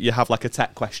like you have like a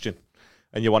tech question.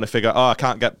 And you want to figure, I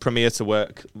can't get Premiere to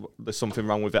work. There's something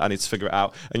wrong with it. I need to figure it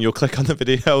out. And you'll click on the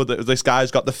video that this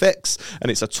guy's got the fix. And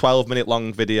it's a 12-minute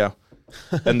long video.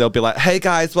 and they'll be like, "Hey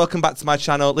guys, welcome back to my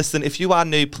channel. Listen, if you are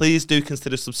new, please do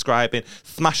consider subscribing.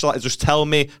 Smash the like. Just tell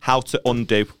me how to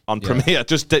undo on Premiere.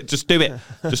 Just do it. Just do it.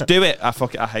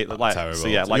 I hate that. Like, Terrible. so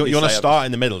yeah, like you want to start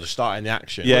in the middle, just start in the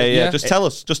action. Yeah. Just tell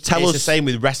us. Just tell us. It's the same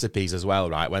with recipes as well,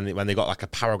 right? When they got like a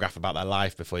paragraph about their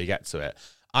life before you get to it.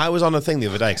 I was on a thing the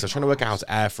other day because I was trying to work out how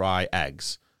to air fry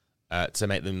eggs to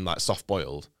make them like soft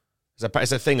boiled.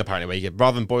 It's a thing apparently where you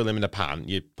rather than boil them in a pan,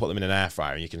 you put them in an air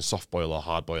fryer and you can soft boil or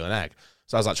hard boil an egg.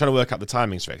 So I was like trying to work out the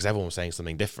timings for it because everyone was saying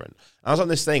something different. And I was on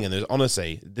this thing and there's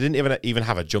honestly, they didn't even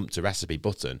have a jump to recipe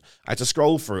button. I had to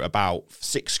scroll through about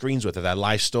 6 screens worth of their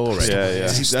life story.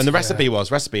 Yeah. And the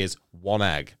recipe is 1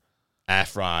 egg. Air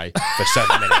fry for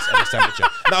 7 minutes at this temperature.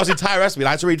 That was the entire recipe. I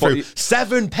had to read through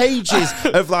 7 pages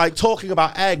of like talking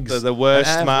about eggs. The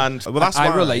worst, man. Well, that's I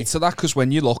why. relate to that because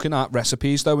when you're looking at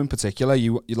recipes, though, in particular,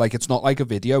 you like it's not like a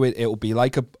video. It'll be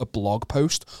like a blog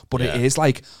post, but it is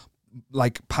like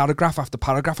paragraph after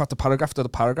paragraph after paragraph after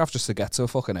paragraph just to get to a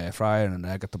fucking air fryer and an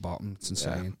egg at the bottom. It's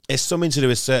insane. It's something to do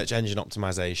with search engine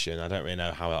optimization. I don't really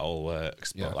know how that all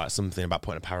works, but like something about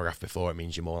putting a paragraph before it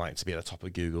means you're more likely to be at the top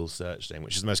of Google's search thing,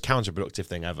 which is the most counterproductive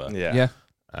thing ever. Yeah.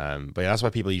 But yeah, that's why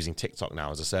people are using TikTok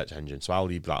now as a search engine. So I'll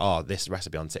be like, oh, this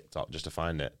recipe on TikTok just to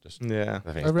find it. I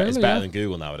think it's better than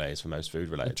Google nowadays for most food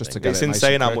related. Just to things. get It's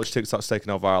insane how much TikTok's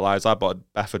taken over our lives. I bought a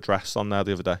Beth address on there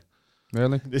the other day.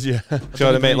 Really? Did you? Do you know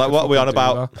what I mean? Like, what are we on do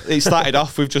about? It started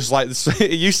off with just like,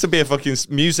 it used to be a fucking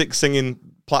music singing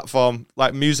platform,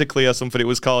 like Musically or something it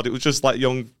was called. It was just like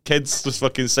young kids just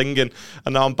fucking singing.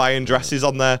 And now I'm buying dresses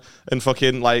on there and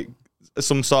fucking like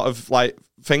some sort of like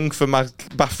thing for my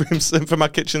bathrooms and for my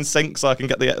kitchen sink so I can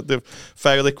get the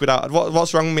fairy liquid out.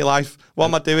 What's wrong with my life? What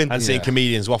am I doing? And seeing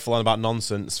comedians waffle on about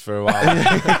nonsense for a while.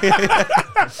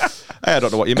 I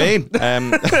don't know what you mean.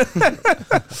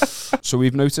 So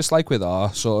we've noticed, like with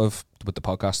our sort of with the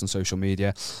podcast and social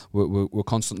media, we're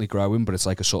constantly growing, but it's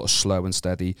like a sort of slow and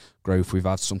steady growth. We've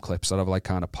had some clips that have like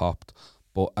kind of popped,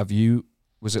 but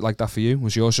was it like that for you?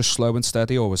 Was yours just slow and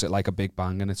steady, or was it like a big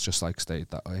bang and it's just like stayed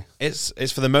that way? It's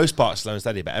for the most part slow and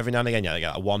steady, but every now and again, you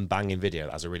get a one banging video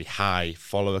that has a really high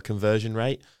follower conversion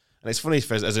rate. And it's funny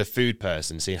as a food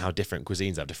person seeing how different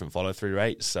cuisines have different follow through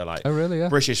rates. So like,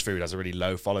 British food has a really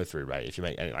low follow through rate. If you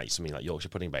make like something like Yorkshire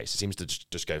pudding base, it seems to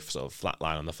just go for sort of flat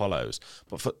line on the follows.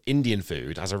 But for Indian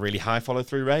food, has a really high follow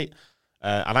through rate.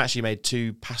 I actually made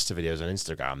 2 pasta videos on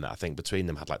Instagram that I think between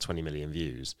them had like 20 million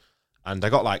views. And I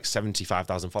got like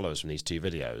 75,000 followers from these 2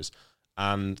 videos.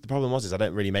 And the problem was I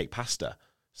don't really make pasta.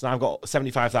 So now I've got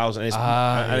 75,000,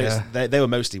 they were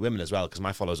mostly women as well, because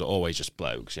my followers are always just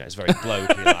blokes. You know, it's very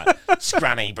blokey, like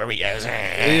scranny burritos.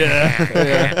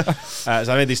 So I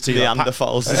made these 2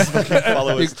 Neanderthals.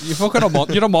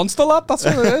 You're a monster, lad. That's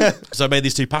what it is. So I made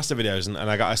these 2 pasta videos, and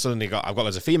I've got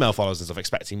loads of female followers and stuff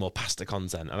expecting more pasta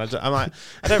content. And I'm like,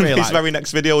 I don't really. His very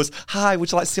next video was, "Hi, would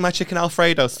you like to see my chicken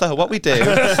Alfredo?" So what we do?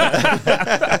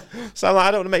 So I'm like,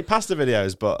 I don't want to make pasta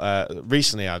videos, but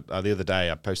recently, the other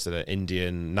day, I posted an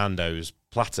Indian Nando's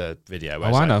platter video.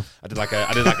 I know. I did like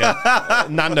a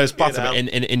Nando's platter in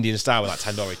Indian style with like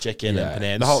tandoori chicken and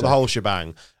paneer, and the whole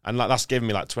shebang. And like that's given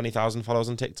me like 20,000 followers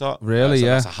on TikTok. Really? So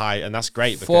yeah. That's a high, and that's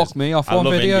great because Fuck me off I one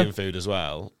love video. Indian food as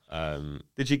well.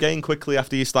 Did you gain quickly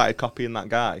after you started copying that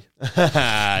guy?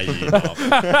 You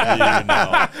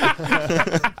know.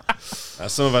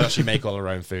 Some of us actually make all our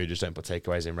own food, just don't put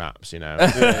takeaways in wraps, you know.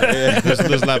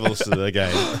 There's levels to the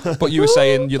game. But you were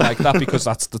saying you like that because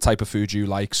that's the type of food you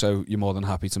like, so you're more than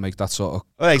happy to make that sort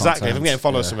of exactly. content. If I'm getting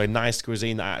followers from a nice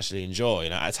cuisine that I actually enjoy,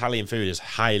 you know, Italian food is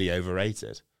highly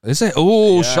overrated. Is it?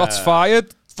 Oh, Yeah. shots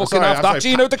fired. Fucking Sorry, have I'm that,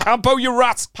 sorry, Gino De Campo, you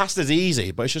rat. Pasta's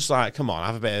easy, but it's just like, come on,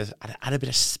 add a bit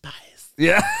of spice.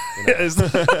 Yeah.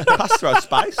 Pasta or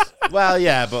spice? Well,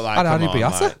 yeah, but like, come on,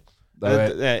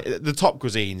 like, the top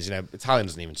cuisines, you know, Italian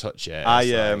doesn't even touch it.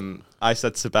 I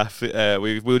said to Beth,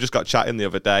 we just got chatting the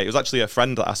other day. It was actually a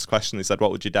friend that asked a question. He said,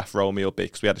 "What would your death row meal be?"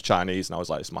 Because we had a Chinese, and I was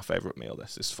like, "It's my favourite meal.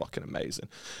 This is fucking amazing."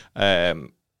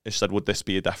 She said, "Would this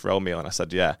be your death row meal?" And I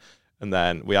said, "Yeah." And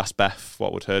then we asked Beth,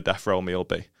 what would her death row meal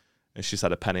be? And she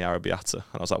said a penny arrabbiata. And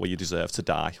I was like, well, you deserve to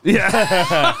die. Yeah.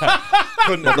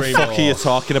 Couldn't what the fuck more. Are you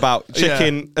talking about?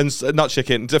 Chicken and not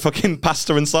chicken, the fucking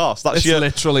pasta and sauce. That's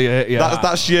literally it. Yeah,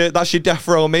 that's your death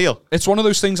row meal. It's one of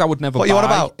those things I would never buy you on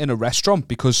about? In a restaurant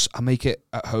because I make it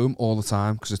at home all the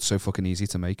time because it's so fucking easy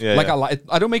to make. Yeah,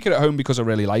 I don't make it at home because I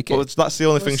really like it. Well, that's the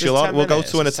only thing she'll order. We'll go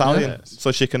to an Italian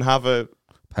so she can have a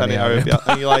penny arrabbiata.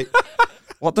 And you're like,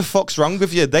 what the fuck's wrong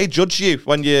with you? They judge you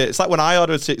when you. It's like when I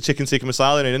order chicken tikka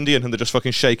masala in an Indian and they're just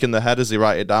fucking shaking their head as they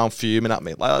write it down, fuming at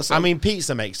me. Like, I mean,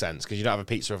 pizza makes sense because you don't have a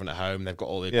pizza oven at home. They've got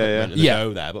all the equipment and they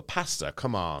go there. But pasta,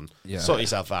 come on, sort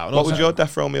yourself out. And what would your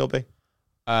death row meal be?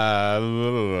 Your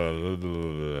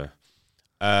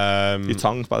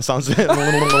tongues, by the sounds of it.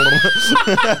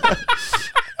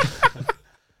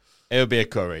 It would be a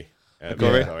curry.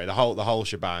 Curry? The whole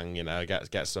shebang, you know,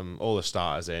 get some all the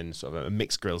starters in, sort of a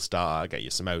mixed grill starter, get your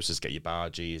samosas, get your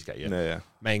bhajis, get your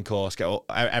main course, get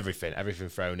everything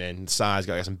thrown in. Sides,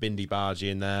 got to get some bindi bhaji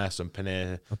in there, some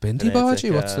paneer. A bindi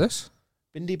bhaji? What's this?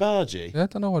 Bindi bhaji? Yeah, I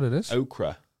don't know what it is.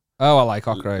 Okra. Oh, I like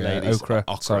okra. Ladies, okra.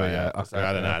 Sorry, yeah. Okra.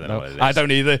 I don't know what it is. I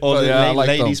don't either. Or the I like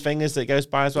ladies' them. fingers that goes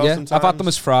by as well. Yeah, Sometimes I've had them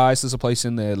as fries. There's a place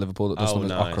in Liverpool that does them as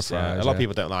nice, okra fries. A lot of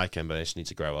people don't like them, but they just need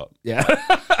to grow up. Yeah.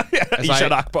 It's You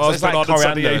should act, but I was like on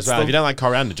coriander Saturday as well. If you don't like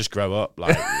coriander, just grow up.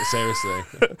 Like seriously.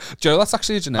 Joe, that's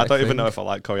actually a I genetic don't thing. even know if I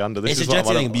like coriander. This It's is a what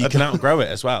genetic thing, but you can outgrow it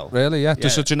as well. Really, yeah.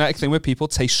 There's Yeah. a genetic thing where people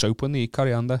taste soap when they eat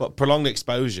coriander. But prolionged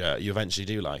exposure, you eventually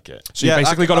do like it. So you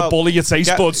basically got to bully your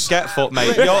taste buds. Get fucked,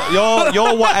 mate.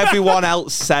 You're what everyone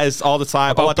else says all the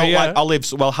time. About I don't beer. like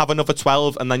olives. Well, have another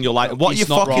 12, and then you're like, what are you He's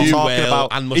not fucking wrong. talking about?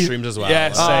 And mushrooms as well. Yeah,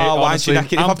 Like, say, why aren't honestly, you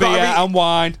necking? If and I've got to beer eat- and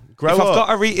wine. grow If I've up. got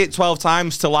to read it 12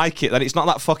 times to like it, then it's not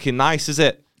that fucking nice, is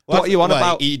it? What are you on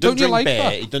about? You Don't don't you drink like beer,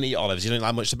 that? you don't eat olives, you don't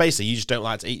like much. So basically, you just don't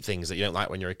like to eat things that you don't like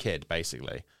when you're a kid,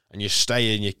 basically. And you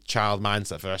stay in your child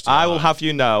mindset first. I will have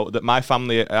you know that my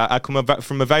family, I come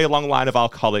from a very long line of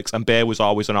alcoholics, and beer was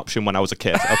always an option when I was a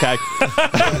kid, okay?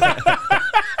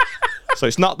 So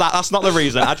it's not that. That's not the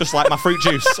reason. I just like my fruit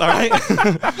juice. All right.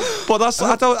 But that's.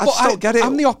 I just don't get it.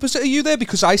 I'm the opposite of you there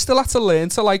because I still had to learn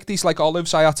to like these like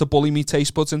olives. I had to bully me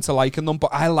taste buds into liking them.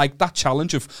 But I like that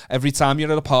challenge of every time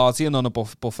you're at a party and on a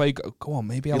buffet, go on,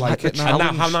 maybe I like it the now.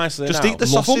 And now, how nice are they Just now? eat the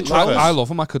Love sausage them. rolls. I love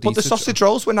them. I could But eat the it. sausage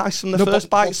rolls were nice from the first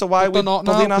bite, so why are we they're not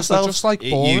now, bullying 'cause they're ourselves? just like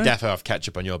boring. You definitely have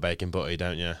ketchup on your bacon butty,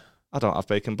 don't you? I don't have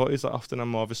bacon butties that often. I'm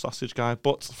more of a sausage guy.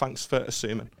 But thanks for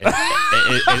assuming.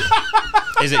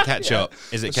 Is it ketchup?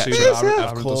 Is it ketchup? Assuming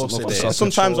Aaron Of course doesn't it love is. sausage.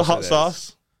 Sometimes a Of hot course it is.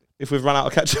 sauce. If we've run out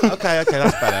of ketchup, Okay,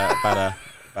 that's better.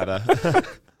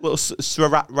 little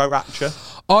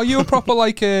sriracha. Are you a proper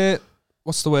like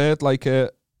what's the word like do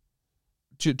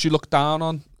you look down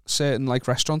on certain like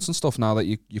restaurants and stuff now that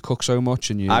you cook so much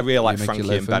and you? I really like you make your Frankie and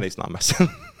living? Benny's. Not messing.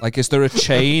 Like, is there a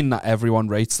chain that everyone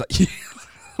rates that you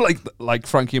like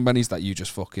Frankie and Benny's that you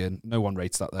just fucking no one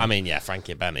rates that? Then? I mean, yeah,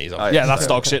 Frankie and Benny's. yeah, that's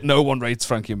dog shit. No one rates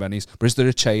Frankie and Benny's. But is there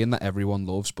a chain that everyone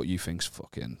loves but you think's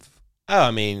fucking? Oh,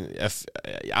 I mean, if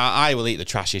I will eat the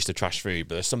trashiest of trash food,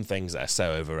 but there's some things that are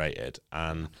so overrated.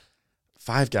 And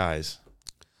Five Guys,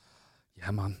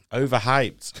 Yeah, man.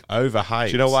 overhyped.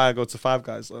 Do you know why I go to Five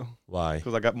Guys though? Why?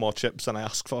 Because I get more chips than I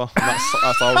ask for. And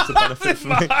that's always the benefit for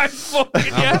me. That's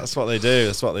what they do.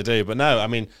 That's what they do. But no, I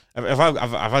mean, if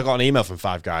I got an email from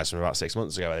Five Guys from about 6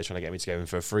 months ago, where they're trying to get me to go in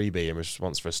for a freebie in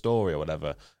response for a story or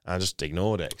whatever, and I just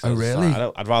ignored it. Oh, I was just really?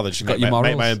 like, I'd rather just got make your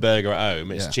my morals? own burger at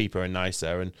home. It's Yeah. cheaper and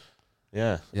nicer, and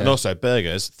yeah. Yeah. And also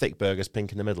burgers, thick burgers,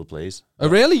 pink in the middle, please. Oh,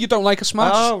 really? You don't like a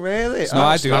smash? Oh, really? No,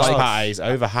 I do Smash like- patties,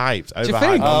 overhyped. you Overhyped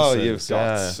think? Oh, nonsense, you've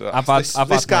got. yeah. I've had- this I've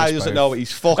this had guy most doesn't both. know what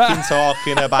he's fucking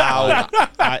talking about.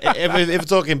 If we're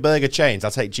talking burger chains,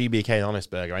 I'll take GBK and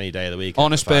Honest Burger any day of the week.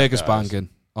 Honest over Five Burger's Guys. banging.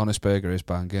 Honest Burger is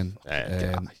banging.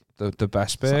 Yeah, The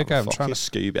best burger. I'm fucking trying to.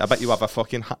 Scooby. I bet you have a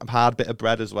fucking hard bit of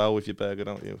bread as well with your burger,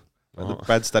 don't you? Where the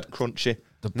bread's dead crunchy.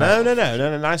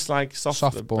 No. Nice, like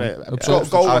soft bun.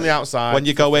 Gold on the outside. When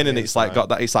you go in and fluffy it's like inside. got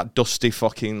that, it's like dusty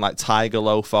fucking like tiger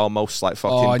loaf almost like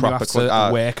fucking Oh, and you proper. have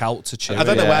to work out to chew. I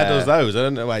don't know it. where does those. I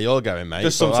don't know where you're going, mate.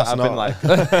 Just but sometimes that's I've been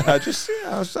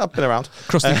not- like, I've been around.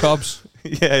 Krusty Cobs.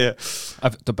 Yeah.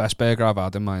 The best burger I've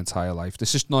had in my entire life.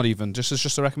 This is not even. This is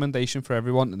just a recommendation for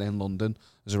everyone. And in London,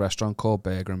 there's a restaurant called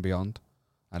Burger and Beyond,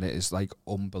 and it is like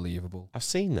unbelievable. I've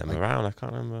seen them around. I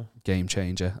can't remember. Game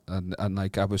changer. And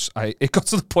like it got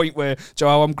to the point where,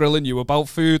 Joe, I'm grilling you about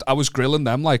food. I was grilling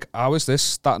them like, how is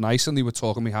this that nice? And they were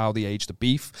talking me how they age the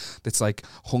beef. That's like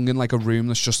hung in like a room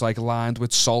that's just like lined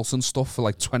with salt and stuff for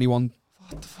like 21.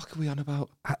 What the fuck are we on about?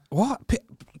 What?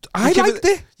 I liked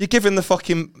it. You're giving the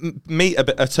fucking meat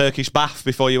a Turkish bath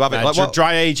before you have it. Like, what?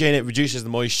 Dry aging, it reduces the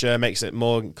moisture, makes it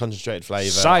more concentrated flavour.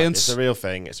 Science. It's a real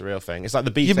thing. It's like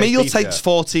the beef. Your meal takes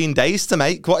 14 days to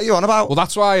make. What are you on about? Well,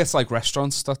 that's why it's like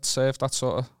restaurants that serve that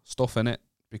sort of stuff in it,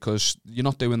 because you're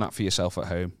not doing that for yourself at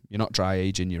home. You're not dry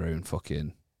aging your own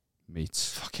fucking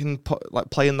meats. Fucking like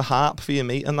playing the harp for your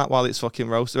meat and that while it's fucking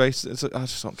roasted. I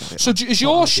just don't get it. So is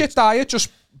your shit diet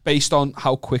just based on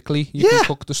how quickly you can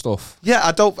cook the stuff? Yeah,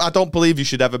 I don't believe you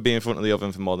should ever be in front of the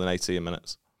oven for more than 18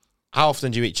 minutes. How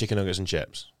often do you eat chicken nuggets and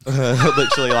chips?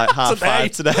 Literally like half Today.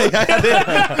 5 today.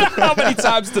 How many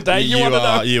times today you want to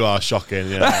know? You are shocking.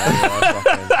 Yeah, you are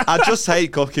shocking. I just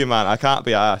hate cooking, man. I can't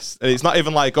be arsed. It's not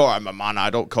even like, oh, I'm a man, I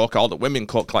don't cook. All the women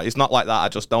cook. Like, it's not like that. I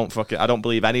just don't I don't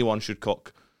believe anyone should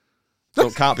cook. So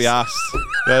can't be asked. You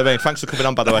know what I mean? Thanks for coming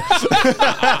on, by the way.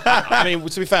 I mean,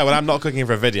 to be fair, when I'm not cooking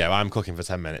for a video, I'm cooking for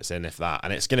 10 minutes in, if that.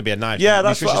 And it's going to be a nice,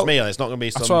 nutritious meal. It's not going to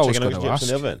be some chicken and chips in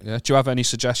the oven. Yeah. Do you have any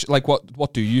suggestions? Like,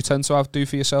 what do you tend to do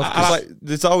for yourself? Like,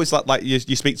 there's always like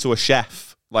you speak to a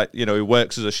chef, like, you know, who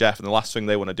works as a chef, and the last thing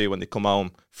they want to do when they come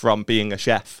home from being a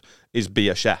chef is be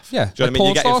a chef. Yeah. Do you know what I mean?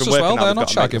 You get it from work, and they're not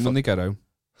shagging when they get home.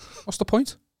 What's the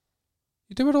point?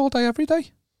 You do it all day, every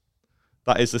day.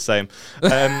 That is the same.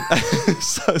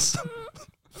 So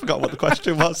forgot what the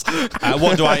question was.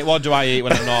 What do I eat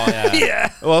when I'm not?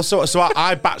 Yeah. Well, so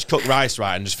I batch cook rice,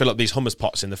 right, and just fill up these hummus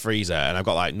pots in the freezer, and I've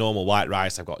got like normal white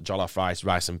rice, I've got jollof rice,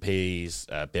 rice and peas,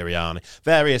 biryani,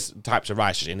 various types of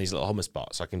rice in these little hummus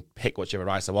pots. So I can pick whichever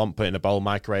rice I want, put it in a bowl,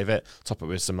 microwave it, top it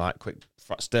with some like quick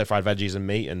stir-fried veggies and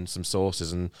meat and some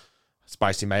sauces and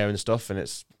spicy mayo and stuff, and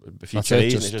it's a few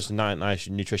chilies, and it's just a nice,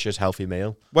 nutritious, healthy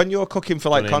meal. When you're cooking for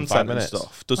like content and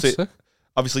stuff,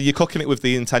 obviously you're cooking it with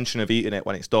the intention of eating it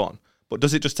when it's done, but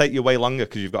does it just take you way longer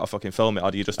because you've got to fucking film it,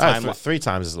 or do you just time it? 3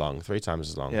 times as long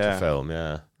to film,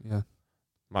 yeah.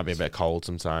 Might be a bit cold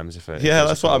sometimes.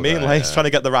 That's what I mean. Like, he's trying to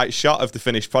get the right shot of the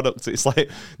finished product. It's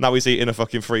like, now he's eating a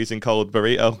fucking freezing cold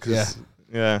burrito.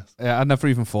 Yeah, I never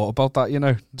even thought about that, you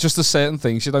know. Just the certain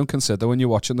things you don't consider when you're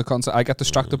watching the content. I get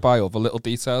distracted by other little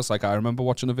details. Like, I remember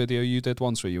watching a video you did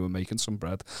once where you were making some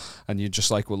bread, and you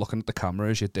just like were looking at the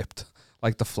camera as you dipped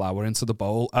like the flour into the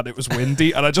bowl, and it was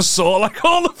windy, and I just saw like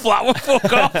all the flour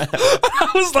fuck off. And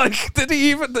I was like,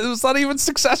 was that even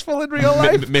successful in real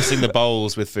life? Missing the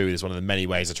bowls with food is one of the many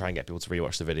ways I try and get people to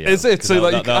rewatch the video. Is it? So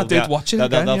like, I did watch it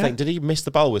again. They'll think, did he miss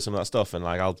the bowl with some of that stuff? And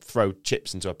like, I'll throw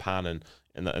chips into a pan and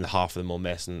half of them will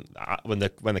miss, and when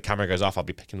the camera goes off, I'll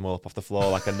be picking them all up off the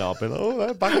floor like a knob,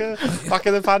 and back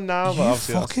in the pan now. But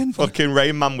fucking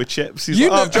Rain Man with chips. He's like,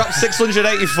 I've dropped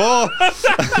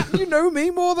 684. You know me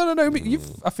more than I know me.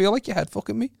 I feel like you're head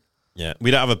fucking me. Yeah,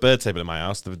 we don't have a bird table in my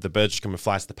house. The birds just come and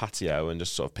fly to the patio and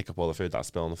just sort of pick up all the food that's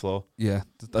spilled on the floor. Yeah,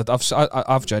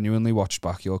 I've genuinely watched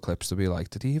back your clips to be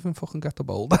like, did he even fucking get the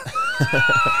bowl?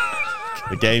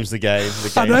 The game's the game.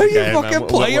 I know you're fucking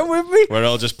playing with me. We're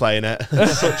all just playing it.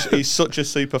 He's such a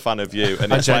super fan of you.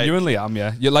 And I genuinely am,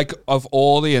 yeah. You're like, of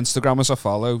all the Instagrammers I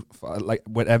follow, like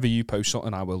whenever you post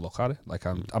something, I will look at it. Like,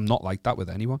 I'm not like that with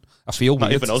anyone. I feel not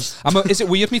weird. Even us. Is it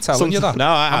weird me telling you that? No,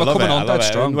 I love it. I love it.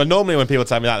 Strong. Well, normally when people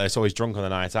tell me that, they're always drunk on the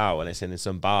night out when it's in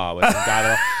some bar with some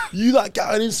guy. Like, you that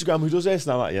guy on Instagram who does this?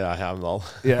 And I'm like, yeah, I am, lol.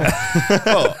 Yeah.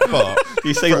 but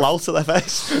you say lol to their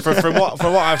face. From what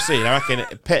I've seen, I reckon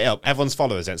pit it up. Everyone's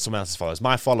followers against someone else's followers.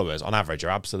 My followers, on average, are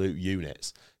absolute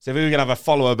units. So if we were going to have a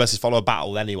follower versus follower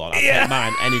battle with anyone, I'd take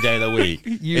mine any day of the week.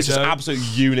 It's just absolute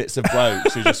units of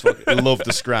blokes who just love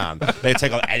the scran. They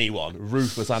take on anyone.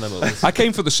 Ruthless animals. I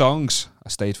came for the songs. I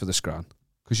stayed for the scran.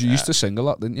 Because you used to sing a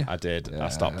lot, didn't you? I did. Yeah. I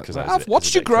stopped because I've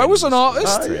watched you grow as an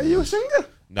artist. Are you a singer?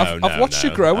 No, I've watched you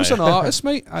grow as an artist,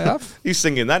 mate. I have. You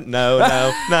singing that? No.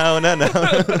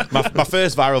 My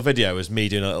first viral video was me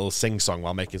doing a little sing-song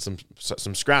while making some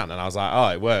scran, and I was like, oh,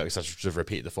 it works. I just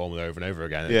repeated the formula over and over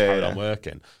again, and it carried on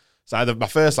working. So my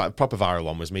first like proper viral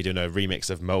one was me doing a remix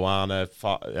of Moana,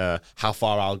 How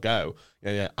Far I'll Go.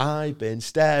 Yeah, I've been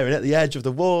staring at the edge of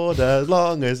the water as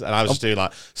long as... And I was just doing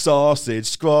like, sausage,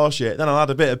 squash it, then I'll add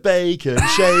a bit of bacon,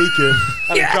 shaken,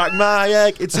 and I crack my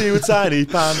egg into a tiny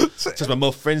pan. Just my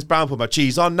muffin's brown, put my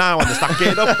cheese on now, and I stack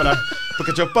it up, and I put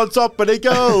a jump on top of the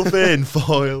golfing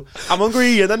foil. I'm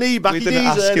hungry and I need back didn't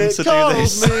ask him to do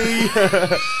this.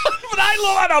 But I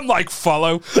love it. I'm like,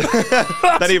 follow.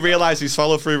 Then he realised his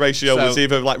follow-through ratio was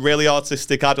either like really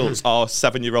autistic adults or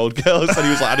 7-year-old girls, and he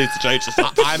was like, I need to change this.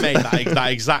 I made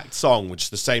that exact song, which is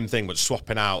the same thing, but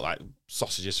swapping out like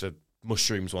sausages for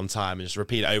mushrooms one time and just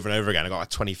repeat it over and over again. I got like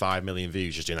 25 million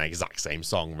views just doing that exact same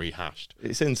song rehashed.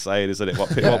 It's insane, isn't it?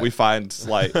 What we find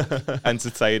like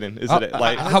entertaining, isn't it?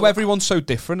 Like how everyone's so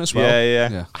different as well.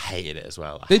 Yeah. I hated it as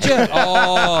well. Did you?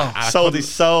 Oh, sold his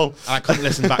soul. And I couldn't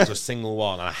listen back to a single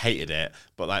one, and I hated it.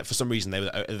 But like for some reason, they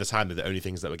were at the time the only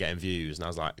things that were getting views, and I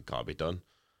was like, it can't be done.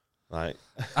 Like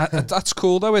that's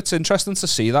cool though. It's interesting to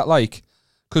see that, like.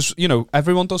 Because, you know,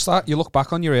 everyone does that. You look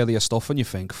back on your earlier stuff and you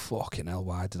think, fucking hell,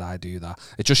 why did I do that?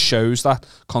 It just shows that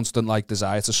constant, like,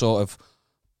 desire to sort of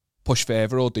push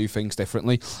further or do things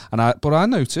differently. But I've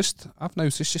noticed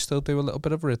you still do a little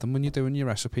bit of rhythm when you're doing your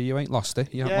recipe. You ain't lost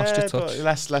it. You haven't lost your touch.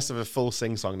 But less of a full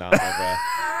sing-song now.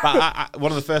 But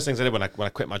one of the first things I did when I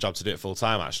quit my job to do it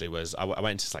full-time, actually, was I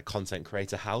went into, like, content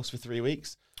creator house for 3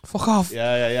 weeks. Fuck off.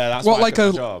 Yeah. That's what, like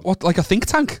a job. What, like a think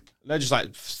tank? No, just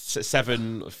like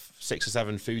 7 6 or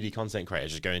 7 foodie content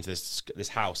creators just going into this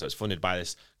house that was funded by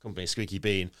this company, Squeaky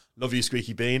Bean. Love you,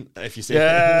 Squeaky Bean. If you see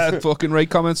it. Fucking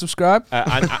rate, comment, subscribe.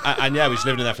 And yeah, we just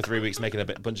lived in there for 3 weeks making a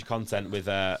bunch of content with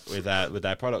their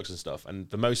products and stuff. And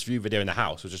the most viewed video in the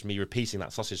house was just me repeating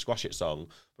that sausage squash it song.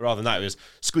 But rather than that, it was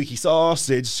squeaky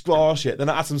sausage, squash it. Then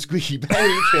I had some squeaky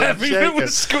bacon. Everything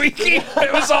was squeaky.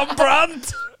 It was on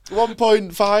brand.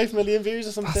 1.5 million views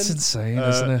or something. That's insane,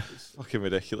 isn't it? Fucking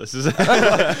ridiculous, isn't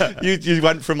it? you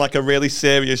went from like a really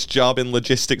serious job in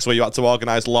logistics where you had to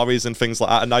organise lorries and things like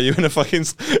that, and now you're in a fucking...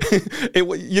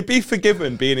 you'd be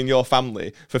forgiven being in your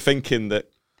family for thinking that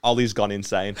Ollie's gone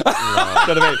insane. You know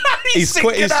what I mean? He's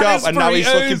quit his job and now he's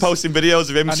fucking posting videos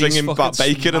of him singing about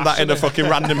bacon and that in a fucking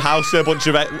random house with a bunch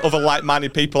of other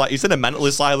like-minded people. Like, he's in a mental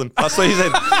asylum. That's what he's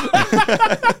in.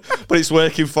 But it's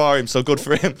working for him, so good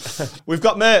for him. We've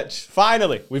got merch.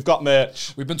 Finally, we've got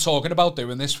merch. We've been talking about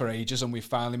doing this for ages and we've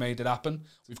finally made it happen.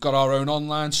 We've got our own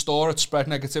online store at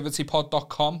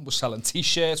spreadnegativitypod.com. We're selling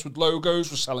t-shirts with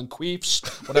logos. We're selling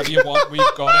queefs. Whatever you want,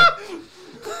 we've got it.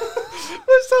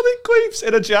 We're selling queefs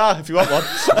in a jar if you want one.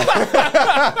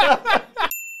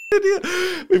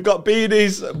 We've got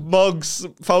beanies, mugs,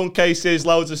 phone cases,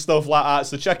 loads of stuff like that,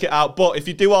 so check it out. But if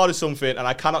you do order something, and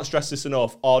I cannot stress this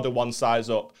enough, order one size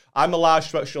up. I'm a large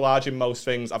to extra large in most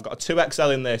things. I've got a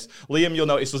 2XL in this. Liam, you'll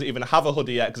notice, doesn't even have a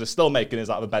hoodie yet because they're still making his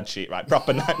out of a bed sheet, right?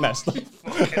 Proper nightmare stuff.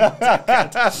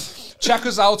 Check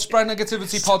us out,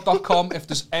 spreadnegativitypod.com. If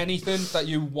there's anything that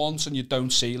you want and you don't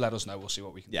see, let us know. We'll see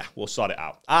what we can do. Yeah, we'll sort it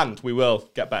out. And we will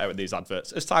get better at these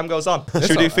adverts as time goes on.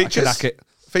 Should we do features?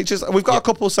 Features. We've got a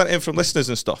couple sent in from listeners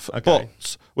and stuff,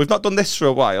 but we've not done this for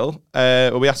a while.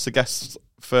 Where we asked the guests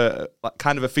for like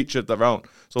kind of a feature of their own,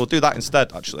 so we'll do that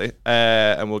instead, actually,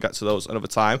 and we'll get to those another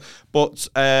time. But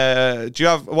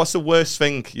what's the worst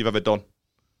thing you've ever done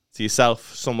to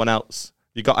yourself, someone else?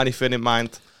 You got anything in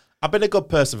mind? I've been a good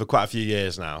person for quite a few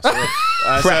years now. So,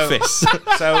 Preface.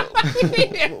 So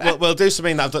we'll do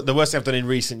something that the worst thing I've done in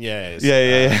recent years.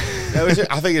 Yeah.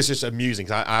 I think it's just amusing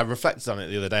because I reflected on it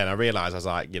the other day and I realised I was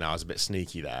like, I was a bit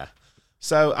sneaky there.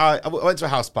 So I went to a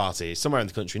house party somewhere in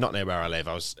the country, not near where I live.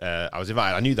 I was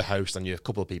invited. I knew the host. I knew a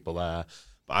couple of people there,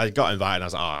 but I got invited. And I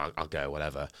was like, I'll go,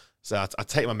 whatever. So I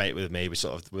take my mate with me. We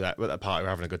sort of we're at the party, we're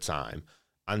having a good time.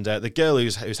 And the girl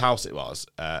whose house it was,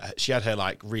 she had her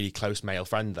like really close male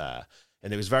friend there,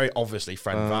 and it was very obviously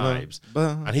friend vibes.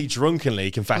 And he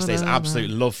drunkenly confessed his absolute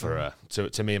love for her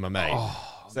to me and my mate.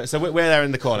 So we're there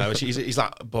in the corner. He's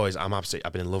like, boys, I've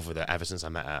been in love with her ever since I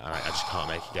met her, and I just can't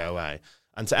make it go away.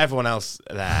 And to everyone else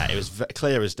there, it was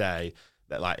clear as day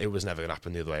that like it was never going to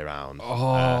happen the other way around.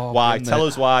 Why? Tell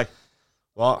us why.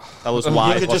 What? Tell us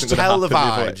why. You could just tell the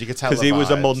vibes. You could tell because he was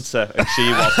a munter and she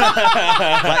wasn't.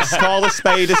 Let's call a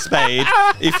spade a spade.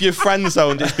 If you're friend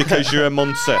zoned, it's because you're a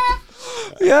munter.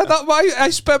 Yeah, I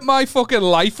spent my fucking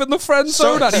life in the friend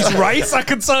zone, and he's right. I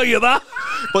can tell you that.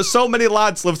 But so many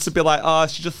lads love to be like, oh,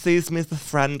 she just sees me as a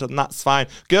friend, and that's fine.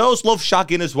 Girls love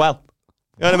shagging as well.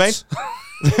 You know what I mean?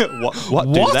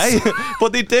 What do they?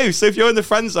 But they do. So if you're in the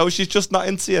friend zone, she's just not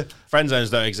into you. Friend zones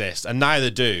don't exist, and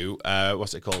neither do.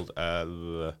 What's it called?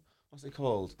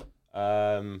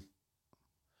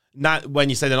 When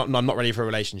you say I'm not ready for a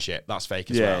relationship, that's fake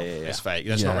as well. Yeah. It's fake.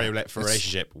 That's not ready for a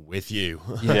relationship with you.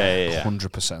 Yeah.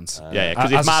 100%. Yeah,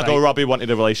 because if Margot Robbie wanted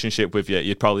a relationship with you,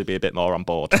 you'd probably be a bit more on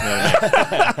board. You know what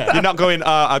I mean? You're not going,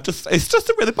 it's just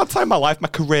a really bad time in my life, my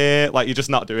career. Like, you're just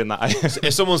not doing that.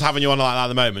 If someone's having you on like that at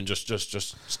the moment, just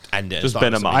end it. Just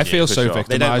bin them off. I feel so victimized.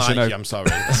 They don't like you, I'm sorry.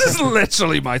 This is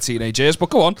literally my teenage years, but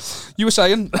go on. You were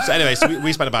saying? So anyway,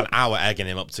 we spent about an hour egging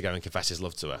him up to go and confess his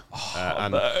love to her.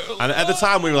 And at the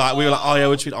time, we were like, oh yeah,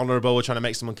 we're trying honourable, we're trying to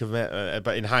make someone commit.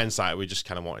 But in hindsight, we just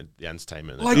kind of wanted the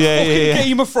entertainment. Like fucking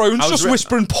Game of Thrones, just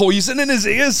whispering poison in his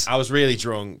ears. I was really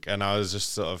drunk, and I was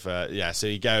just sort of So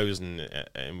he goes, and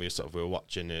we were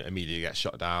watching. Immediately gets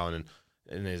shot down, and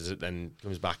then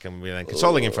comes back, and we're then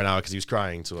consoling him for an hour because he was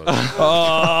crying to us.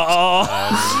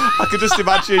 I could just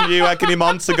imagine you egging him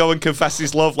on to go and confess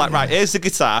his love. Like, right, here's the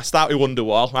guitar, start with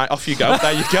Wonderwall. Right, off you go.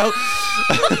 There you go.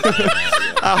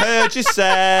 I heard you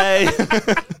say.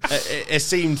 It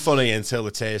seemed funny until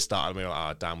the tears started. We were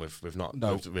like, oh damn,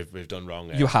 we've done wrong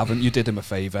here. You haven't. You did him a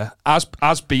favour. As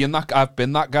being that, I've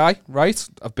been that guy, right?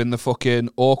 I've been the fucking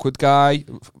awkward guy.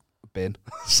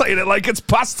 Saying it like it's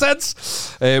past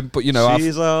tense, but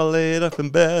she's all laid up in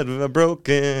bed with a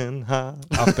broken heart.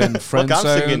 I've been friend zoned.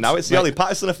 I'm singing now. It's the Ollie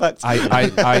Patterson effect.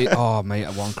 Oh mate,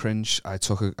 at one cringe, I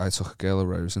took a girl a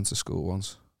rose into school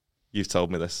once. You've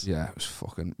told me this. Yeah, it was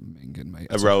fucking minging, mate.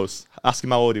 A rose. Ask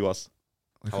him how old he was.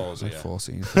 How old was like he?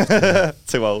 14.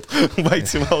 Too old. Way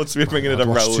too old to be bringing in a I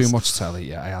watched rose. too much telly.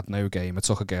 Yeah, I had no game. I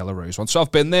took a girl a rose once. So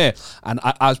I've been there. And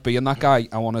as being that guy,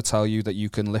 I want to tell you that you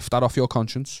can lift that off your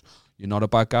conscience. You're not a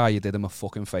bad guy. You did him a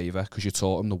fucking favour because you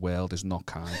taught him the world is not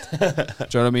kind. Do you know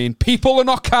what I mean? People are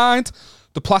not kind.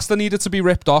 The plaster needed to be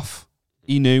ripped off.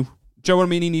 He knew. Do you know what I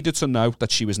mean? He needed to know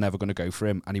that she was never going to go for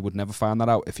him, and he would never find that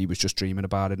out if he was just dreaming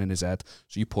about it in his head.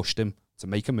 So you pushed him to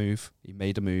make a move. He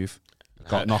made a move.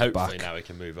 Got knocked Hopefully back. now he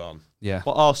can move on. Yeah.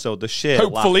 But also the sheer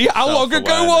Hopefully, lack of how long ago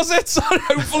self-awareness. was it?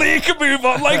 Hopefully he can move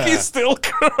on like he's still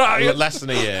crying. Less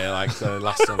than a year, like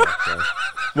last summer. So.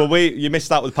 Well, you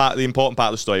missed out with the important part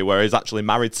of the story where he's actually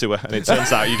married to her, and it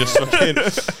turns out you just fucking.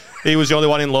 He was the only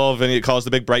one in love, and it caused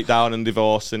a big breakdown and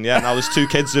divorce. And yeah, now there's 2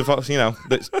 kids who,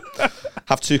 that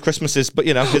have 2 Christmases, but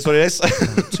here's what it is.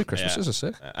 2 Christmases are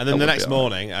sick. And then the next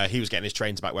morning, he was getting his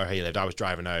train to back where he lived. I was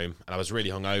driving home, and I was really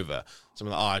hungover. So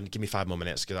I'm like, give me 5 more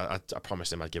minutes, because I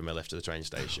promised him I'd give him a lift to the train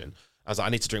station. I was like,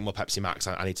 I need to drink more Pepsi Max.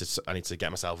 I need to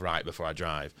get myself right before I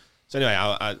drive. So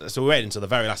anyway, so we waited until the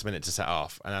very last minute to set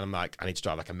off, and then I'm like, I need to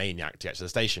drive like a maniac to get to the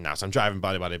station now. So I'm driving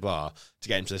blah to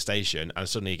get him to the station, and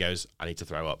suddenly he goes, I need to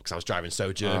throw up, because I was driving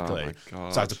so jerkily. Oh my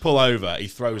God. So I had to pull over. He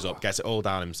throws up, gets it all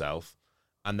down himself,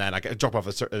 and then I drop off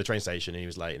at the train station, and he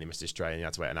was late, and he missed his train. He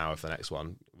had to wait an hour for the next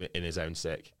one in his own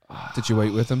sick. Did you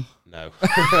wait with him? No.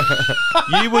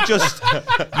 You were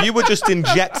just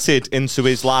injected into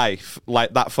his life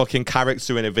like that fucking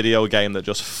character in a video game that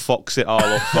just fucks it all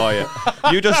up for you.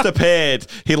 You just appeared.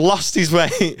 He lost his way.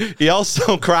 He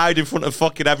also cried in front of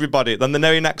fucking everybody. Then the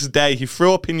very next day, he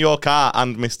threw up in your car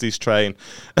and missed his train.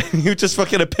 You just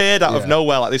fucking appeared out of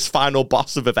nowhere like this final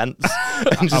boss of events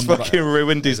and just fucking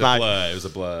ruined his night. It was a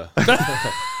blur.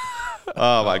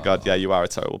 Oh my God, yeah, you are a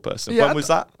terrible person. Yeah, when was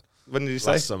that? When did you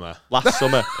say? Last summer. Last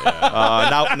summer.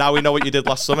 Now we know what you did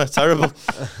last summer. Terrible.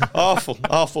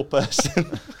 Awful person.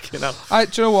 Do you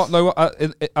know what? No,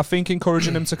 I think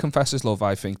encouraging him to confess his love,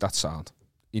 I think that's sound.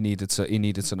 He needed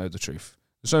to know the truth.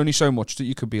 There's only so much that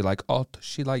you could be like, oh, does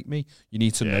she like me? You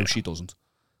need to know she doesn't.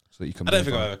 So that you can. I don't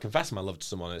think I've ever confessed my love to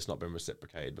someone and it's not been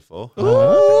reciprocated before.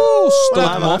 Oh,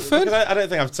 stud muffin. I don't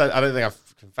think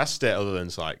I've confessed it other than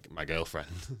to like my girlfriend.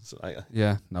 So,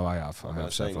 Yeah, no, I have. I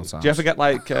have several times. Do you ever get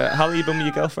like, how long have you been with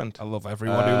your girlfriend? I love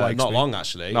everyone who likes not me. long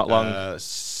actually. Not long.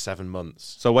 7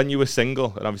 months. So when you were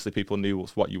single and obviously people knew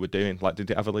what you were doing, like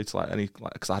did it ever lead to like any,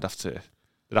 like, because there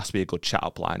has to be a good chat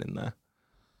up line in there.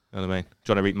 You know what I mean?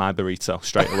 Do you want to eat my burrito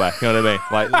straight away? You know what I mean?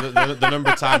 Like the number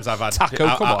of times I've had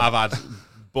I've had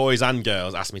boys and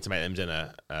girls ask me to make them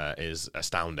dinner is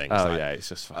astounding. It's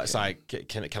just. It's like,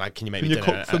 can you make Can me you dinner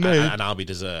cook for me? and I'll be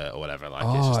dessert or whatever. Like,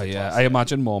 it's just Oh a yeah, classic. I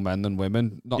imagine more men than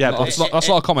women. Yeah, That's not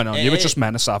a comment on you. It's just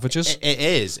men are savages. It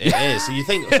is. So you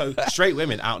think straight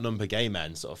women outnumber gay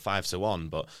men sort of 5-1,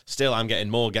 but still I'm getting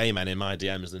more gay men in my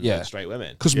DMs than straight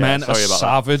women. Because men are sorry about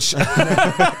savage.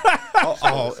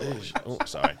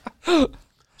 Sorry.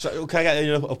 So can I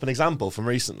get up an example from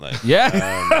recently? Yeah,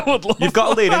 I would love. You've got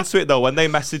to lean into it though. When they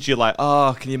message you like,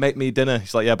 "Oh, can you make me dinner?"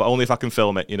 He's like, "Yeah, but only if I can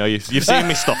film it." You know, you've seen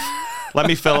me stuff. Let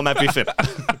me film everything.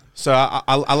 So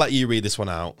I'll let you read this one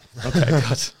out. Okay,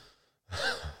 God.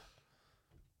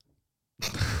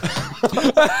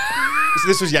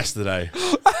 This was yesterday.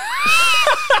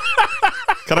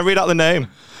 Can I read out the name?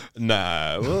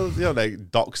 No, well, they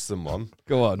doxed someone.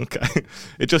 Go on. Okay.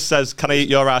 It just says, "Can I eat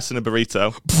your ass in a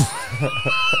burrito?"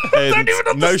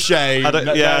 No shade. I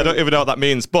don't even know what that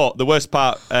means. But the worst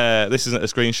part, this isn't a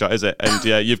screenshot, is it? And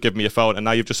you've given me your phone, and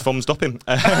now you've just thumbs up him.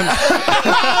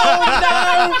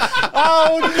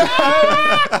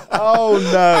 Oh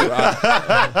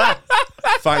no!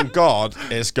 Thank God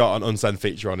it's got an unsend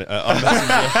feature on it. On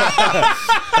Messenger.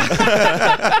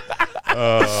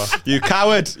 You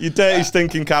coward! You dirty,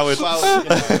 stinking coward! Well,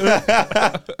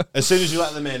 as soon as you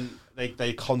let them in,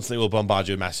 they constantly will bombard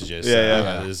you with messages.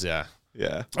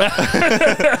 Yeah.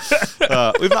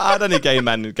 We've not had any gay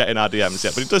men getting our DMs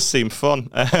yet, but it does seem fun.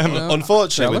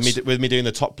 Unfortunately, with me doing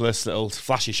the topless little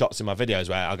flashy shots in my videos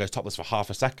where I'll go topless for half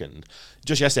a second,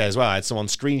 just yesterday as well, I had someone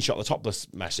screenshot the topless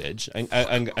message and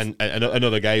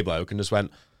another gay bloke and just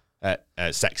went,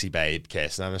 sexy babe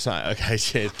kiss, and I was like, okay,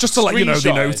 cheers. Just to let you know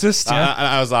they noticed.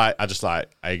 Yeah. And I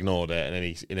ignored it, and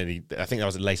then he I think that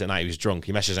was late at night. He was drunk.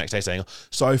 He messaged the next day saying,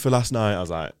 "Sorry for last night." I was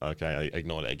like, okay, I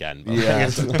ignored it again. But Yeah,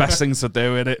 it's the best things to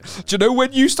do in it. Do you know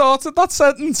when you started that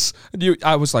sentence? And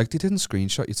I was like, they didn't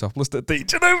screenshot your topless, did they?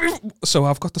 Do you know? So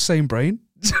I've got the same brain.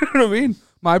 Do you know what I mean?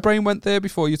 My brain went there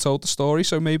before you told the story,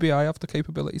 so maybe I have the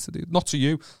capability to do. Not to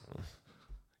you.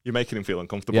 You're making him feel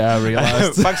uncomfortable. Yeah, I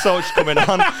realised. Thanks so much for coming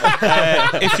on.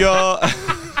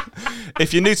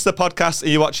 If you're new to the podcast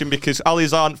and you're watching because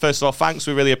Ollie's on, first of all, thanks.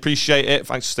 We really appreciate it.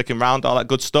 Thanks for sticking around, all that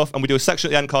good stuff. And we do a section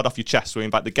at the end called Off Your Chest. We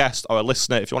invite the guest or a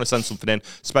listener, if you want to send something in,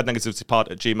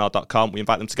 spreadnegativitypod@gmail.com. We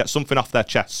invite them to get something off their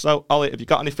chest. So, Ollie, have you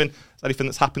got anything? Is there anything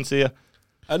that's happened to you?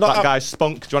 That guy's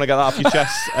spunk. Do you want to get that off your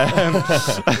chest?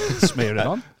 Smear it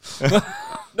on.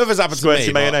 Nothing's happened to me.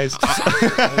 Squirty mayonnaise.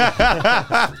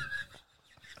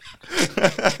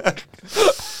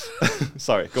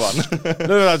 Sorry, go on.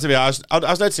 No, to me, I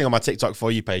was noticing on my TikTok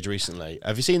For You page recently.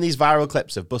 Have you seen these viral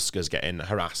clips of buskers getting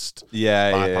harassed?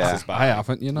 Yeah. Passers-by? I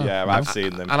haven't, you know. Yeah, I've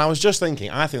seen them. And I was just thinking,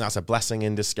 I think that's a blessing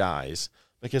in disguise.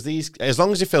 Because as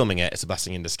long as you're filming it, it's a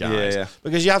blessing in disguise. Yeah.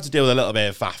 Because you have to deal with a little bit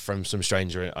of faff from some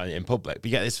stranger in public. But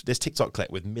you get this TikTok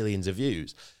clip with millions of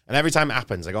views. And every time it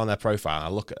happens, I go on their profile and I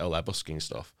look at all their busking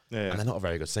stuff. And they're not a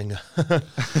very good singer. Are you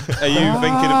thinking of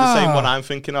the same one I'm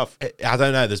thinking of? I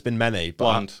don't know. There's been many.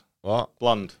 Blonde. What?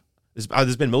 Blonde.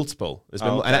 There's been multiple.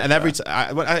 And every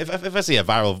time if I see a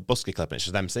viral busky clip and it's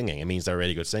just them singing, it means they're a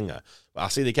really good singer. But I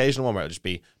see the occasional one where it'll just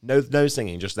be no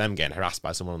singing, just them getting harassed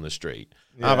by someone on the street.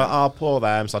 Yeah. I'm like, oh, poor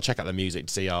them. So I'll check out the music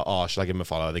to see, should I give them a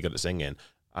follow? Are they good at singing?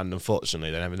 And unfortunately,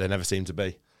 they never seem to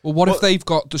be. Well, what if they've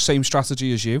got the same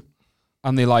strategy as you,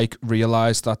 and they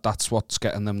realise that that's what's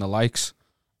getting them the likes?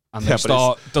 And they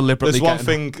start deliberately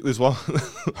there's one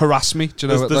harass me. Do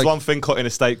you know? There's one thing cutting a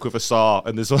steak with a saw,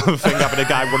 and there's one thing having a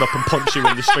guy run up and punch you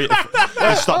in the street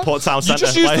in Stockport Town Centre. You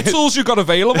just use the tools you've got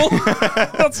available.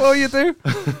 That's all you do.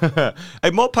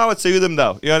 Hey, more power to them,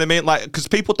 though. You know what I mean? Like, because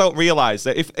people don't realise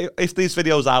that if these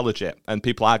videos are legit and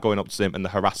people are going up to them and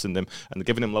they're harassing them and they're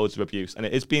giving them loads of abuse and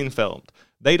it is being filmed,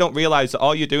 they don't realise that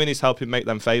all you're doing is helping make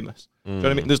them famous. Do you know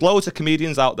what I mean? There's loads of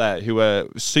comedians out there who are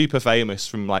super famous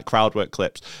from crowd work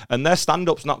clips, and their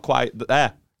stand-up's not quite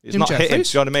there. It's not hitting. Do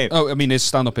you know what I mean? Oh, I mean, his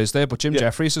stand-up is there, but Jim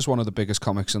Jeffries is one of the biggest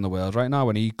comics in the world right now,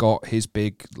 and he got his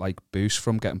big boost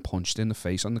from getting punched in the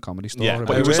face on the Comedy Store. Yeah,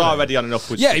 but he was already on an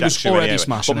upwards trajectory. Yeah, he was already anyway.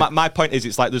 smashing. But my point is,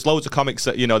 it's there's loads of comics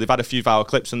that they've had a few viral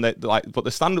clips, and but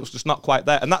the stand-up's just not quite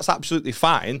there, and that's absolutely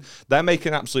fine. They're making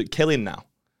an absolute killing now,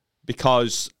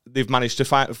 because they've managed to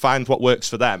find what works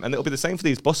for them. And it'll be the same for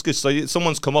these buskers. So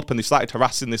someone's come up and they've started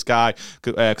harassing this guy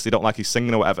because they don't like his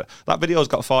singing or whatever. That video's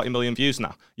got 40 million views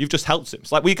now. You've just helped him.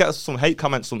 It's like we get some hate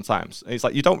comments sometimes. And it's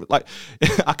like, you don't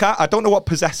I don't know what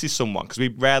possesses someone, because we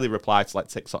rarely reply to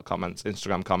TikTok comments,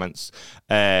 Instagram comments.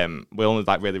 We only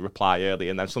really reply early,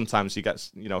 and then sometimes you get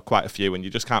quite a few and you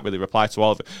just can't really reply to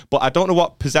all of it. But I don't know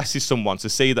what possesses someone to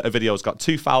see that a video's got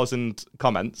 2,000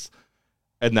 comments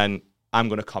and then I'm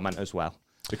going to comment as well,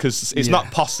 because it's not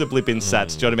possibly been said.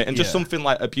 Do you know what I mean? And just something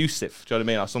abusive, do you know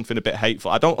what I mean? Or something a bit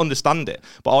hateful. I don't understand it,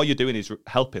 but all you're doing is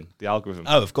helping the algorithm.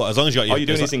 Oh, of course. As long as you got all you're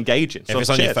doing is engaging. If it's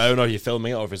on your phone or you're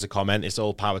filming it, or if it's a comment, it's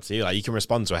all power to you. You can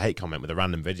respond to a hate comment with a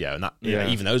random video, and that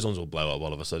even those ones will blow up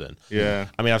all of a sudden. Yeah.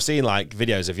 I mean, I've seen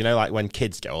videos of when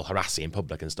kids get all harassy in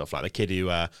public and stuff, like the kid who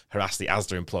harassed the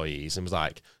Asda employees and was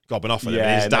gobbing off at him,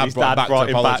 and his dad brought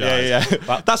him back to apologise.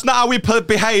 Yeah. That's not how we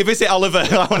behave, is it, Oliver?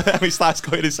 He starts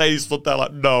going and saying, he's stood there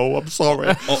no, I'm sorry.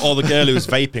 or the girl who was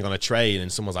vaping on a train,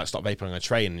 and someone's stop vaping on a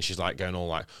train, and she's going all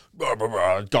blah, blah,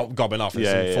 blah, gobbing off, and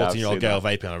some 14-year-old girl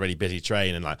vaping on a really busy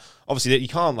train, and obviously you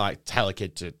can't tell a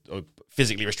kid to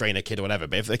physically restrain a kid or whatever,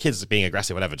 but if the kid's being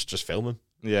aggressive or whatever, just film them.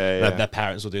 Their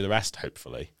parents will do the rest,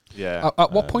 hopefully. Yeah.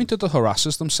 At what point did the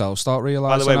harassers themselves start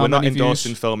realising? By the way, we're not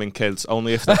endorsing filming kids,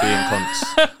 only if they're being cunts.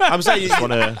 I'm saying you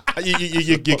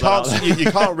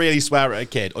can't really swear at a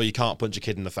kid, or you can't punch a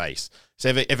kid in the face. So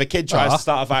if a kid tries to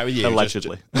start a fight with you,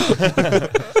 allegedly, the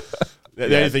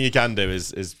only thing you can do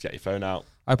is get your phone out.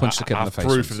 I punched a kid in the face.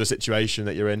 Proof of the situation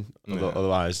that you're in.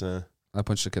 Otherwise, I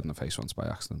punched a kid in the face once by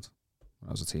accident when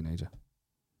I was a teenager.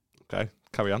 Okay,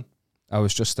 carry on. I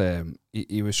was just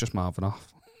he was just mouthing off.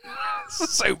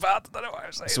 So bad. I don't know what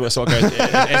I'm saying. So it's what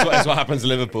happens to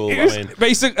Liverpool. I mean,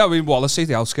 Wallasey,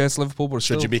 the outskirts of Liverpool. But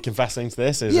should you be confessing to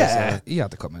this? He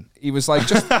had to come in. He was he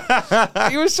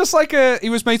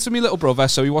was mates with me little brother,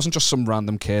 so he wasn't just some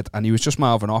random kid, and he was just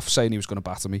mouthing off, saying he was going to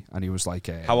batter me, and he was like,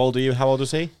 "How old are you? How old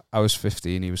was he?" I was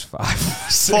 15. He was 5.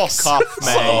 Fuck off,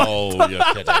 mate! Oh, you're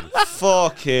kidding!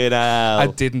 Fucking hell! I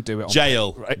didn't do it.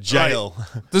 Jail. Jail.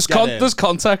 There's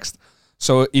context.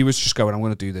 So he was just going, I'm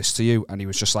going to do this to you. And he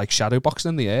was just shadow boxing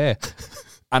in the air.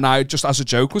 And I just, as a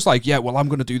joke, was like, yeah, well, I'm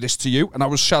going to do this to you. And I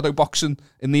was shadow boxing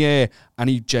in the air.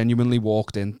 And he genuinely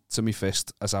walked into my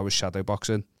fist as I was shadow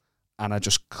boxing. And I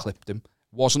just clipped him.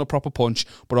 Wasn't a proper punch,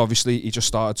 but obviously he just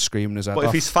started screaming his head off. But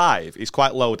if he's 5, he's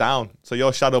quite low down. So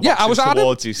you're shadow boxing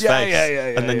towards his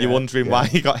face. And then you're wondering why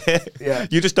he got hit. Yeah.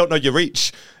 You just don't know your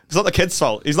reach. It's not the kid's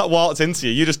fault. He's not walked into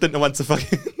you. You just didn't know when to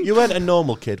fucking... You weren't a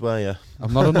normal kid, were you?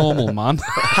 I'm not a normal man.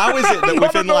 How is it that not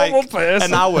within a like normal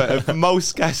person. an hour of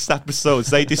most guest episodes,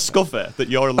 they discover that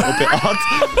you're a little bit odd?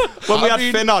 When we had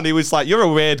Finn on, he was like, "You're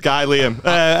a weird guy, Liam."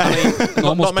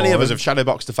 Not many of us have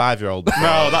shadowboxed a 5-year-old.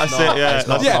 No, that's it. Yeah,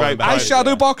 that's a great I point.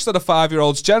 shadowboxed at a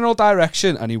 5-year-old's general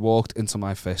direction, and he walked into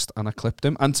my fist, and I clipped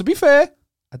him. And to be fair,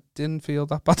 I didn't feel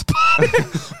that bad about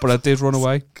it, but I did run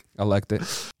away. I liked it.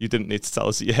 You didn't need to tell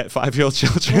us that you hit 5-year-old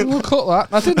children. We'll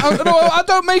cut that. I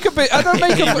don't make a bit. I don't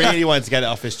make He a. really wanted to get it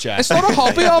off his chest. It's not a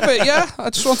hobby of it. Yeah, I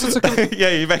just wanted to. Yeah,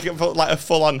 you make it like a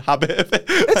full-on habit of it.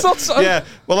 It's not so. Yeah,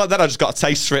 well, then I just got a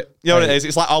taste for it. You know what it is?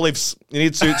 It's like olives. You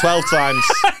need to do it 12 times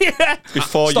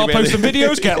before Start you really... posting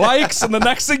videos, get likes, and the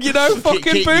next thing you know, fucking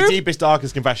keep your boom. deepest,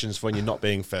 darkest confessions when you're not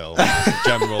being filmed. It's a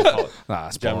general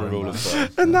rule of thumb.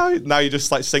 And now you're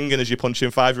just like singing as you're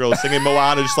punching 5-year-olds, singing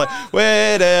Moana, just like,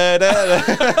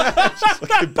 just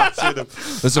fucking battering them.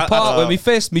 There's a part where me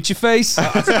fist meet your face.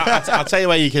 I'll tell you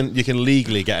where you can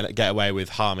legally get away with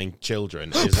harming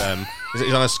children is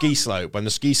on a ski slope when the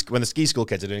ski school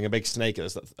kids are doing a big snake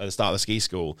at the start of the ski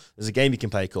school. There's a game you can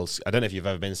play called, I don't know if you've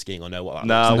ever been skiing or know what that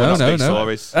No, looks like. we're not big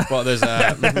stories. But there's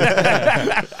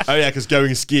oh yeah, because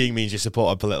going skiing means you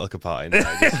support a political party. No,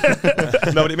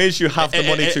 No, but it means you have the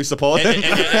money to support them.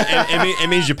 it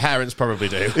means your parents probably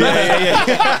do.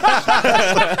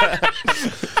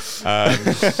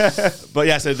 But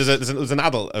yeah, so there's an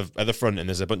adult at the front, and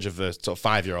there's a bunch of sort of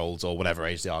 5-year-olds or whatever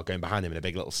age they are going behind him in a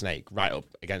big little snake right up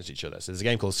against each other. So there's a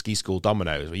game called Ski School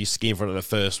Dominoes where you ski in front of the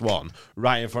first one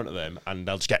right in front of them, and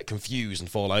they'll just get confused and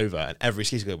fall over, and every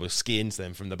ski school will ski into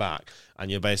them from the back, and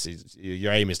you're basically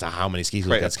your aim is to how many ski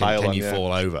school kids can you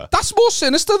fall over. That's more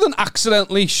sinister than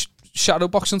accidentally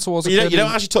shadowboxing towards a kid. You don't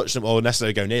actually touch them or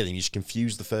necessarily go near them. You just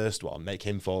confuse the first one, make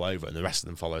him fall over, and the rest of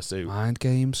them follow suit. Mind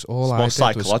games. All It's I more did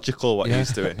psychological what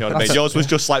he's doing. You know what I mean? Yours was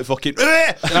just like fucking...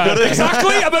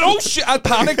 exactly. I mean, oh shit! I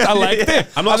panicked. I liked it.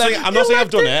 I'm not saying I've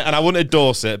done it, and I wouldn't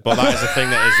endorse it, but that is a thing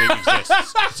that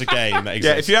exists. It's a game that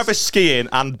exists. Yeah, if you're ever skiing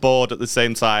and bored at the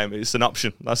same time, it's an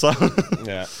option. That's all.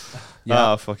 Yeah.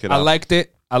 Oh, fucking I hell. liked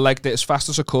it. I liked it as fast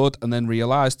as I could, and then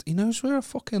realised he knows where I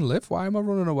fucking live. Why am I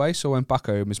running away? So I went back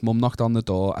home. His mum knocked on the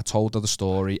door. I told her the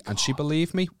story, and she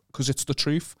believed me because it's the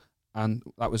truth. And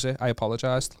that was it. I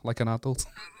apologised like an adult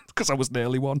because I was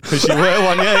nearly one. Because you were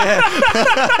one,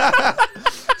 yeah.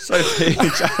 So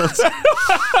child.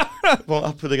 Won't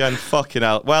happen again. Fucking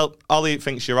hell. Well, Ollie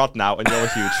thinks you're odd now, and you're a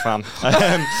huge fan.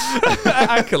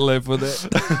 I can live with it.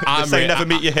 I'm saying never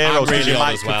meet your heroes. I'm really you odd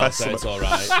might as well, confess so them. it's all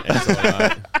right. It's all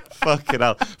right. Fucking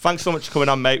hell. Thanks so much for coming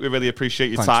on, mate. We really appreciate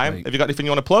your Thanks, time. mate. Have you got anything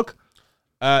you want to plug?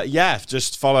 Yeah,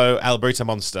 just follow El Burrito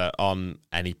Monster on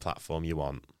any platform you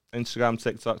want. Instagram,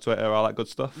 TikTok, Twitter, all that good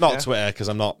stuff. Not Twitter, because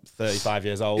I'm not 35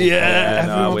 years old. Yeah,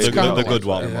 no, everyone's the got the one. good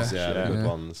ones. Yeah. Yeah, the good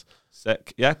ones.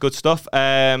 Sick. Yeah, good stuff.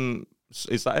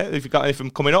 Is that it? Have you got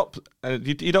anything coming up?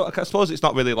 You don't. I suppose it's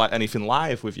not really like anything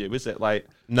live with you, is it? Like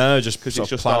No, just because sort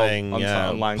it's of just planning,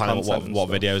 online planning content and what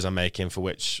stuff. videos I'm making for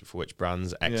which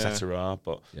brands, etc.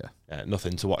 But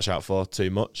nothing to watch out for too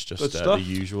much. Just Good the stuff.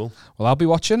 usual. Well, I'll be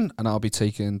watching, and I'll be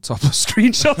taking top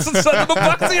screenshots and sending them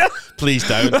back to you. Please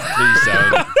don't. Please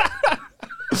don't.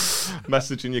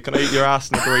 Messaging you, can I eat your ass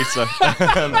in a burrito?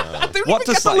 What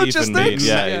does get the that even mean? logistics.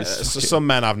 Yeah, So some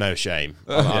men have no shame.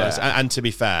 Honest. And to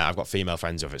be fair, I've got female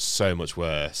friends of it's so much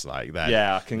worse. Like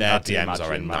their I can DMs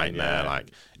are a imagine, man, nightmare. yeah.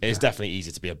 Like it's definitely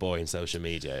easy to be a boy in social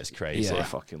media. It's crazy. They're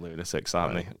fucking lunatics,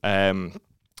 aren't they?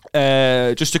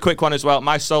 Just a quick one as well.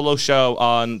 My solo show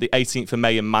on the 18th of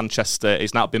May in Manchester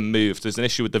is now been moved. There's an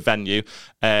issue with the venue,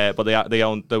 but they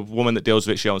own, the woman that deals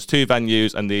with it, she owns 2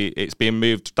 venues, and it's being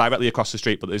moved directly across the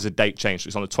street, but there's a date change. So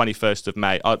it's on the 21st of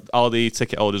May. All the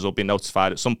ticket holders will be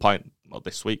notified at some point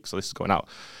this week, so this is going out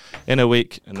in a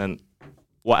week, and then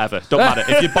whatever, don't matter.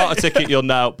 If you bought a ticket, you'll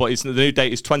know. But the new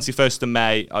date is 21st of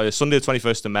May, Sunday the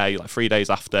 21st of May, like 3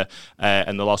 days after.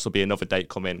 And there'll also be another date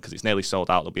coming because it's nearly sold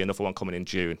out. There'll be another one coming in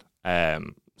June.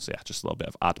 So yeah, just a little bit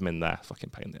of admin there. Fucking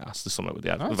pain in the ass. There's something with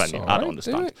the venue. I don't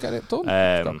understand. Get it done.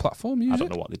 Got a platform. Use I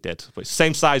don't know what they did, but it's the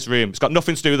same size room. It's got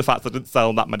nothing to do with the fact that I didn't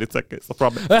sell that many tickets. I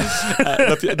promise.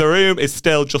 The room is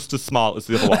still just as small as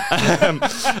the other one,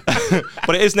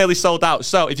 but it is nearly sold out.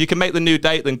 So if you can make the new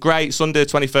date, then great. Sunday,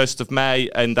 21st of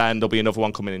May, and then there'll be another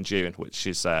one coming in June, which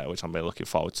I'm really looking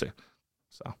forward to.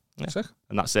 So yeah,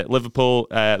 and that's it. Liverpool,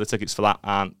 the tickets for that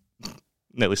aren't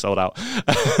nearly sold out.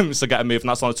 So get a move, and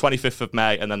that's on the 25th of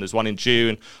May, and then there's one in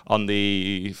June on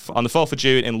the 4th of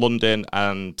June in London,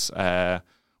 and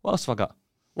what else have I got?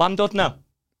 Llandudno.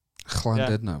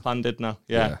 Llandudno. Llandudno,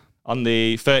 yeah. On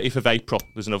the 30th of April,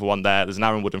 there's another one there. There's an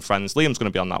Aaron Wood and Friends. Liam's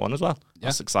going to be on that one as well. Yeah.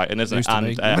 That's exciting, isn't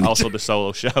it? And also the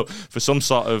solo show for some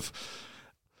sort of...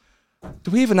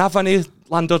 Do we even have any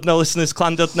Llandudno listeners,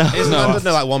 Llandudno? Isn't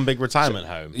Llandudno like one big retirement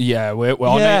home? Yeah,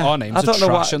 our names I don't know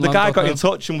what. The guy got in Llandudno.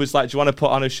 touch and was like, do you want to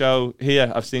put on a show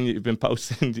here? I've seen you've been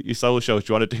posting your solo shows.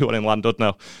 Do you want to do one in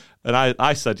Llandudno? And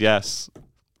I said yes.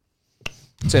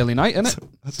 It's early night, isn't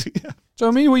it? Yeah. Do you know what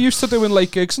I mean? We used to doing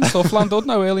late gigs and stuff.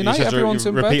 Llandudno early night. Everyone's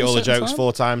in bed. Repeat all the sitting jokes time.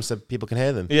 4 times so people can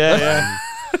hear them. Yeah.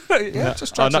 Yeah, just Or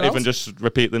stretch not it out. even just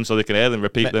repeat them so they can hear them.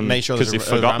 Repeat them Make sure because there's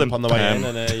they a forgot ramp them on the way in,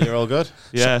 and you're all good.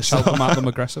 Yeah, Help them at them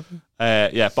aggressively.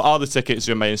 yeah, but all the tickets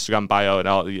are in my Instagram bio,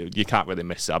 and you can't really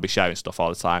miss it. I'll be sharing stuff all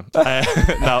the time.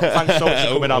 No, thanks so much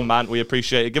for coming on, man. We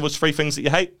appreciate it. Give us 3 things that you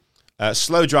hate.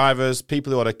 Slow drivers,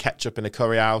 people who order ketchup in a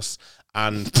curry house,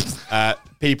 and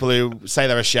people who say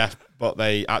they're a chef but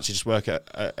they actually just work at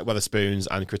Wetherspoons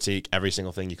and critique every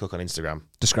single thing you cook on Instagram.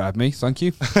 Describe me, thank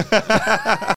you.